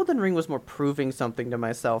 Elden Ring was more proving something to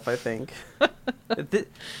myself, I think.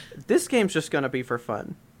 This game's just going to be for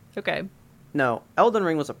fun. Okay. No, Elden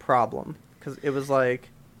Ring was a problem because it was like,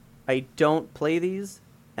 I don't play these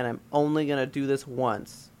and I'm only going to do this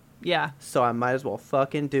once. Yeah. So I might as well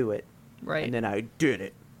fucking do it. Right. And then I did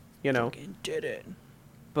it. You know? Fucking did it.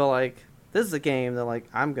 But like, this is a game that like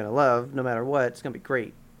I'm going to love no matter what. It's going to be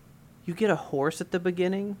great. You get a horse at the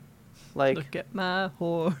beginning? Like, Look at my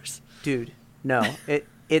horse. dude, no.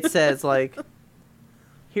 It says like,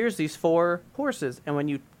 here's these 4 horses. And when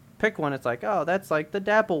you pick one, it's like, oh, that's like the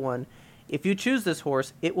dapple one. If you choose this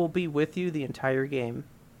horse, it will be with you the entire game.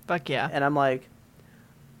 Fuck yeah. And I'm like,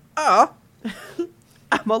 oh,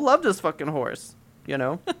 I'm going to love this fucking horse. You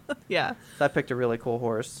know? Yeah. So I picked a really cool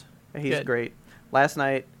horse. He's Good. great. Last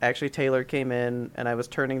night, actually, Taylor came in and I was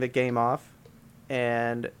turning the game off.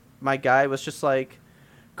 And my guy was just like,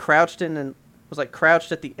 crouched in and was like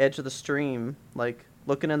crouched at the edge of the stream, like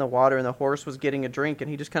looking in the water, and the horse was getting a drink, and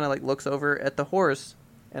he just kind of like looks over at the horse,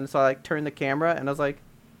 and so I like turned the camera, and I was like,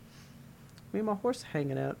 me and my horse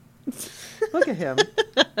hanging out. Look at him.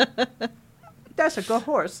 That's a good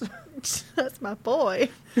horse. That's my boy.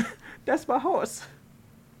 That's my horse.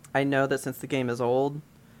 I know that since the game is old,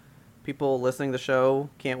 people listening to the show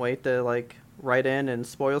can't wait to like write in and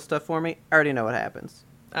spoil stuff for me. I already know what happens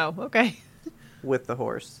Oh, okay. with the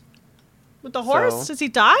horse. With the horse? So- Does he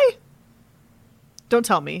die? Don't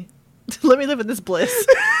tell me. Let me live in this bliss.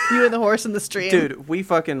 You and the horse in the stream. Dude, we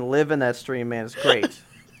fucking live in that stream, man. It's great.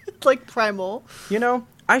 It's like primal. You know,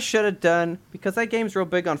 I should have done, because that game's real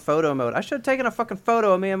big on photo mode, I should have taken a fucking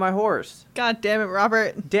photo of me and my horse. God damn it,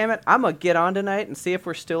 Robert. Damn it, I'm going to get on tonight and see if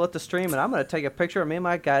we're still at the stream, and I'm going to take a picture of me and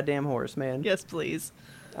my goddamn horse, man. Yes, please.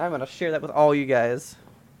 I'm going to share that with all you guys.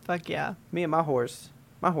 Fuck yeah. Me and my horse.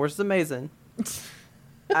 My horse is amazing.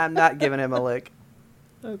 I'm not giving him a lick.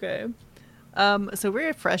 Okay. So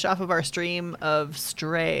we're fresh off of our stream of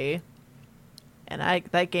Stray, and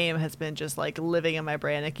that game has been just like living in my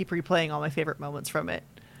brain. I keep replaying all my favorite moments from it.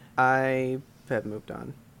 I have moved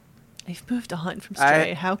on. I've moved on from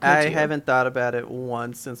Stray. How could you? I haven't thought about it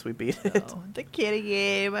once since we beat it. Oh, the kitty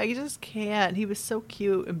game. I just can't. He was so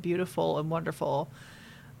cute and beautiful and wonderful.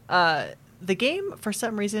 The game, for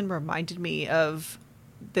some reason, reminded me of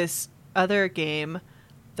this other game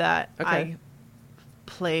that I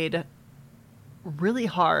played really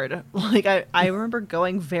hard. Like, I remember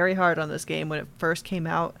going very hard on this game when it first came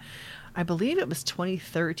out. I believe it was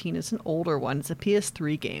 2013. It's an older one. It's a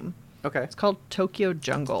PS3 game. Okay. It's called Tokyo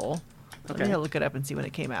Jungle. Let me look it up and see when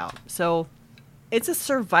it came out. So, it's a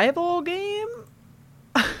survival game.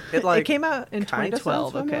 It came out in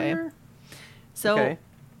 2012, okay? So,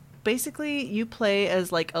 basically, you play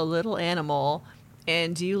as, like, a little animal,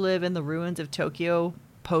 and you live in the ruins of Tokyo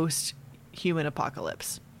post-human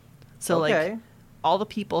apocalypse. So, like, all the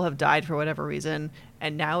people have died for whatever reason,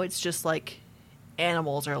 and now it's just, like,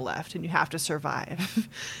 animals are left, and you have to survive.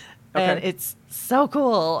 And it's so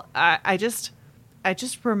cool. I just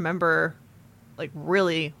remember, like,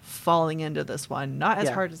 really falling into this one. Not as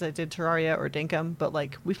hard as I did Terraria or Dinkum, but,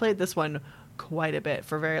 like, we played this one quite a bit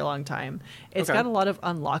for a very long time. It's got a lot of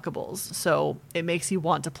unlockables, so it makes you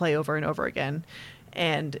want to play over and over again.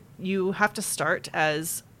 And you have to start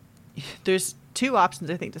as... There's two options,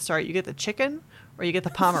 I think, to start. You get the chicken or you get the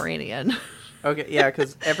Pomeranian. Okay, yeah,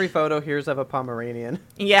 because every photo here's of a Pomeranian.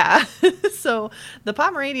 Yeah. So the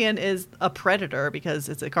Pomeranian is a predator because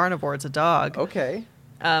it's a carnivore. It's a dog. Okay.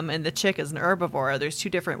 And the chick is an herbivore. There's two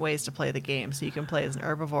different ways to play the game. So you can play as an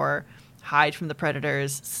herbivore, hide from the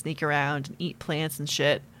predators, sneak around, and eat plants and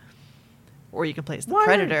shit. Or you can play as the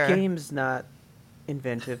predator. Why are games not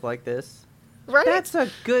inventive like this? Right? That's a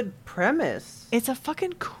good premise. It's a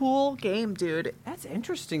fucking cool game, dude. That's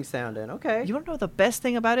interesting sounding. Okay. You want to know the best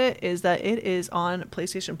thing about it is that it is on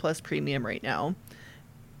PlayStation Plus Premium right now.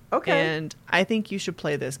 Okay. And I think you should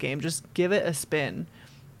play this game. Just give it a spin.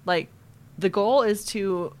 Like, the goal is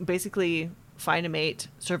to basically find a mate,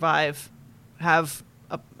 survive, have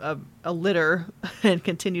a litter, and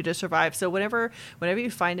continue to survive. So whenever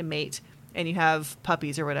you find a mate and you have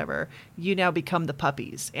puppies or whatever, you now become the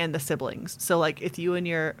puppies and the siblings. So, like, if you and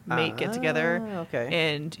your mate get together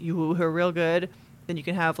and you are real good, then you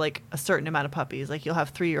can have, like, a certain amount of puppies. Like, you'll have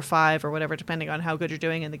 3 or 5 or whatever, depending on how good you're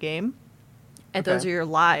doing in the game. And those are your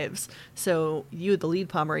lives. So you, the lead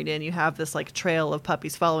Pomeranian, you have this, like, trail of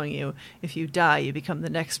puppies following you. If you die, you become the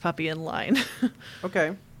next puppy in line.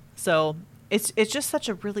 Okay. So it's just such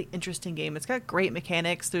a really interesting game. It's got great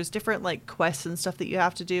mechanics. There's different, like, quests and stuff that you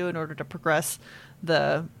have to do in order to progress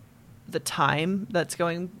the time that's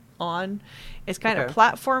going on. It's kind of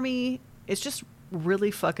platformy. It's just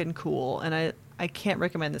really fucking cool. And I can't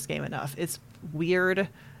recommend this game enough. It's weird.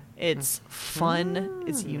 It's fun.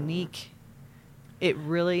 It's unique. It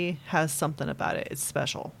really has something about it. It's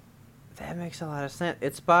special. That makes a lot of sense.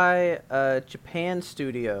 It's by a Japan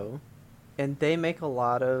studio, and they make a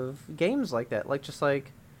lot of games like that. Like, just,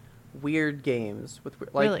 like, weird games.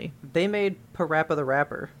 Like, really? They made Parappa the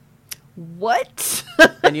Rapper. What?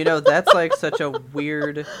 And, you know, that's, like, such a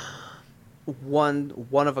weird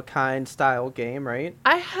one-of-a-kind style game, right?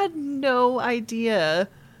 I had no idea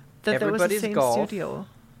that there was the Everybody's same Golf. studio.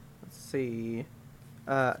 Let's see.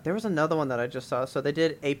 There was another one that I just saw. So they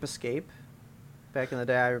did Ape Escape back in the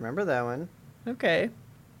day. I remember that one. Okay.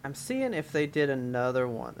 I'm seeing if they did another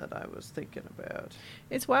one that I was thinking about.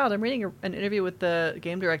 It's wild. I'm reading an interview with the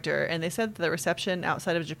game director, and they said that the reception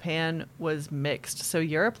outside of Japan was mixed. So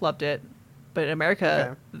Europe loved it, but in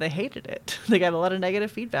America, they hated it. They got a lot of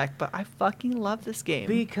negative feedback, but I fucking love this game.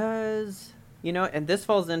 Because You know, and this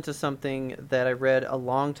falls into something that I read a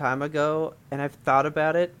long time ago, and I've thought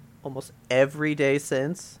about it almost every day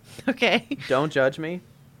since. Okay. Don't judge me.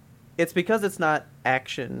 It's because it's not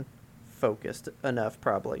action focused enough,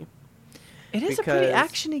 probably. It is a pretty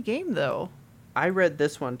Because actiony game, though. I read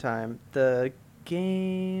this one time. The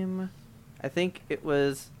game, I think it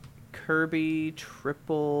was Kirby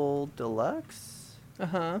Triple Deluxe?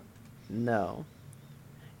 Uh-huh. No.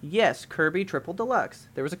 Yes, Kirby Triple Deluxe.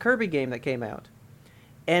 There was a Kirby game that came out.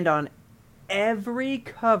 And on every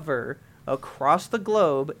cover across the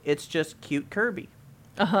globe, it's just cute Kirby.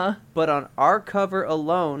 Uh-huh. But on our cover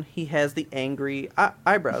alone, he has the angry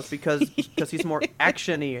eyebrows because he's more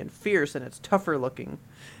actiony and fierce and it's tougher looking.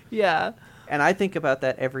 Yeah. And I think about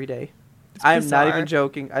that every day. It's I'm not bizarre. even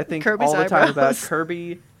joking. I think Kirby's all the time about eyebrows.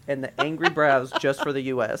 Kirby and the angry brows just for the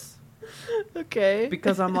US. Okay.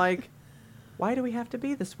 Because I'm like, why do we have to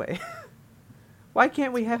be this way? Why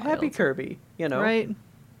can't we have happy wild. Kirby? You know? Right.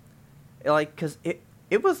 Like, because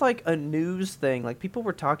it was like a news thing. Like, people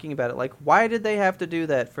were talking about it. Like, why did they have to do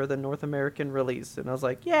that for the North American release? And I was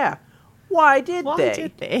like, yeah, why did Why they?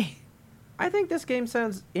 did they? I think this game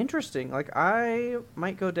sounds interesting. Like, I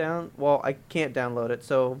might go down... Well, I can't download it.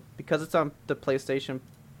 So, because it's on the PlayStation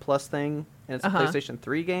Plus thing, and it's a PlayStation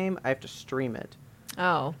 3 game, I have to stream it.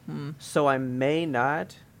 Oh. So, I may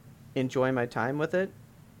not enjoy my time with it,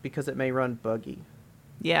 because it may run buggy.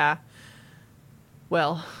 Yeah.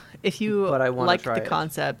 Well, if you But I wanna like try the it.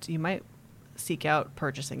 concept, you might seek out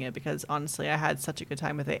purchasing it because honestly, I had such a good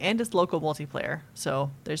time with it, and it's local multiplayer,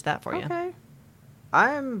 so there's that for you. Okay.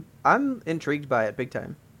 I'm intrigued by it big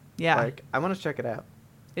time. Yeah, Like, I want to check it out.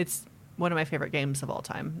 it's one of my favorite games of all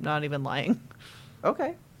time. Not even lying.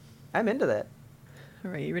 Okay. I'm into that.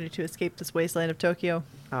 All right, you ready to escape this wasteland of Tokyo?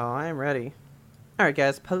 Oh, I am ready. Alright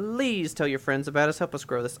guys, please tell your friends about us, help us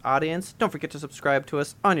grow this audience. Don't forget to subscribe to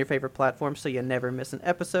us on your favorite platform so you never miss an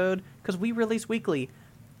episode, because we release weekly,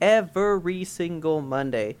 every single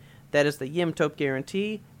Monday. That is the Yimtope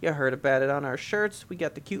guarantee. You heard about it on our shirts. We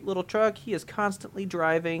got the cute little truck. He is constantly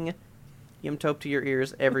driving Yimtope to your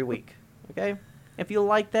ears every week. Okay? If you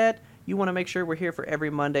like that, you want to make sure we're here for every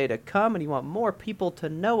Monday to come, and you want more people to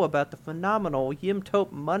know about the phenomenal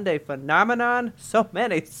Yimtope Monday phenomenon. So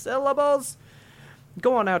many syllables.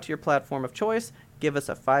 Go on out to your platform of choice, give us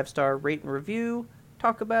a 5-star rate and review,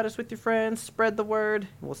 talk about us with your friends, spread the word, and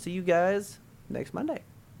we'll see you guys next Monday.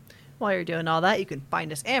 While you're doing all that, you can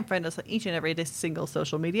find us and friend us on each and every single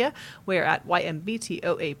social media. We're at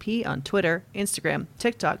YMBTOAP on Twitter, Instagram,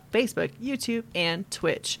 TikTok, Facebook, YouTube, and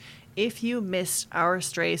Twitch. If you missed our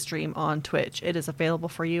Stray stream on Twitch, it is available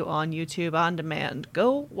for you on YouTube on demand.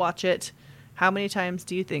 Go watch it. How many times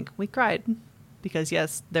do you think we cried? Because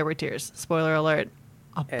yes, there were tears. Spoiler alert.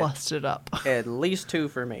 I busted up. At least 2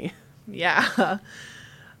 for me. Yeah.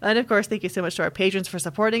 And of course, thank you so much to our patrons for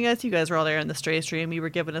supporting us. You guys were all there in the Stray stream. You were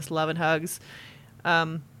giving us love and hugs.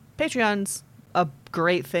 Patreon's a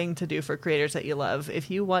great thing to do for creators that you love.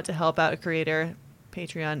 If you want to help out a creator,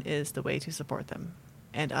 Patreon is the way to support them.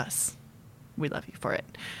 And us. We love you for it.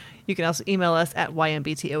 You can also email us at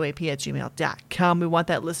ymbtoap@gmail.com. We want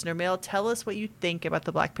that listener mail. Tell us what you think about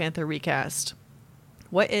the Black Panther recast.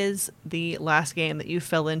 What is the last game that you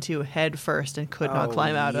fell into head first and could not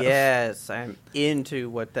climb out of? Yes, I'm into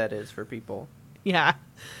what that is for people. Yeah.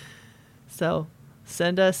 So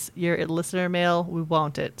send us your listener mail. We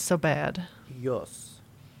want it so bad. Yes.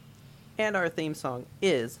 And our theme song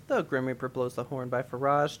is The Grim Reaper Blows the Horn by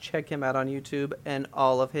Faraj. Check him out on YouTube and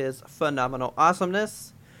all of his phenomenal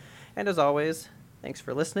awesomeness. And as always, thanks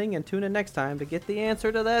for listening, and tune in next time to get the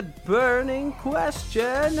answer to that burning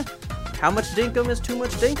question. How much dinkum is too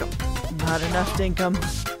much dinkum? Not enough dinkum.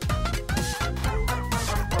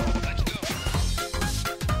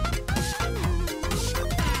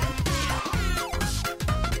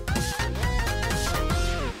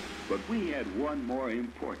 But we had one more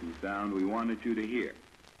important sound we wanted you to hear.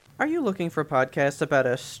 Are you looking for podcasts about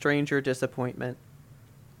a stranger disappointment?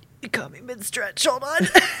 You caught me mid-stretch. Hold on.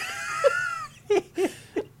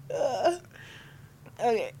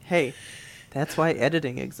 Okay. Hey, that's why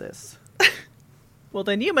editing exists. Well,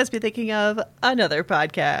 then you must be thinking of another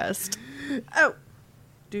podcast. Oh!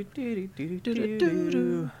 Do, do, do, do, do, do,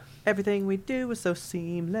 do. Everything we do is so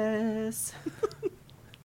seamless.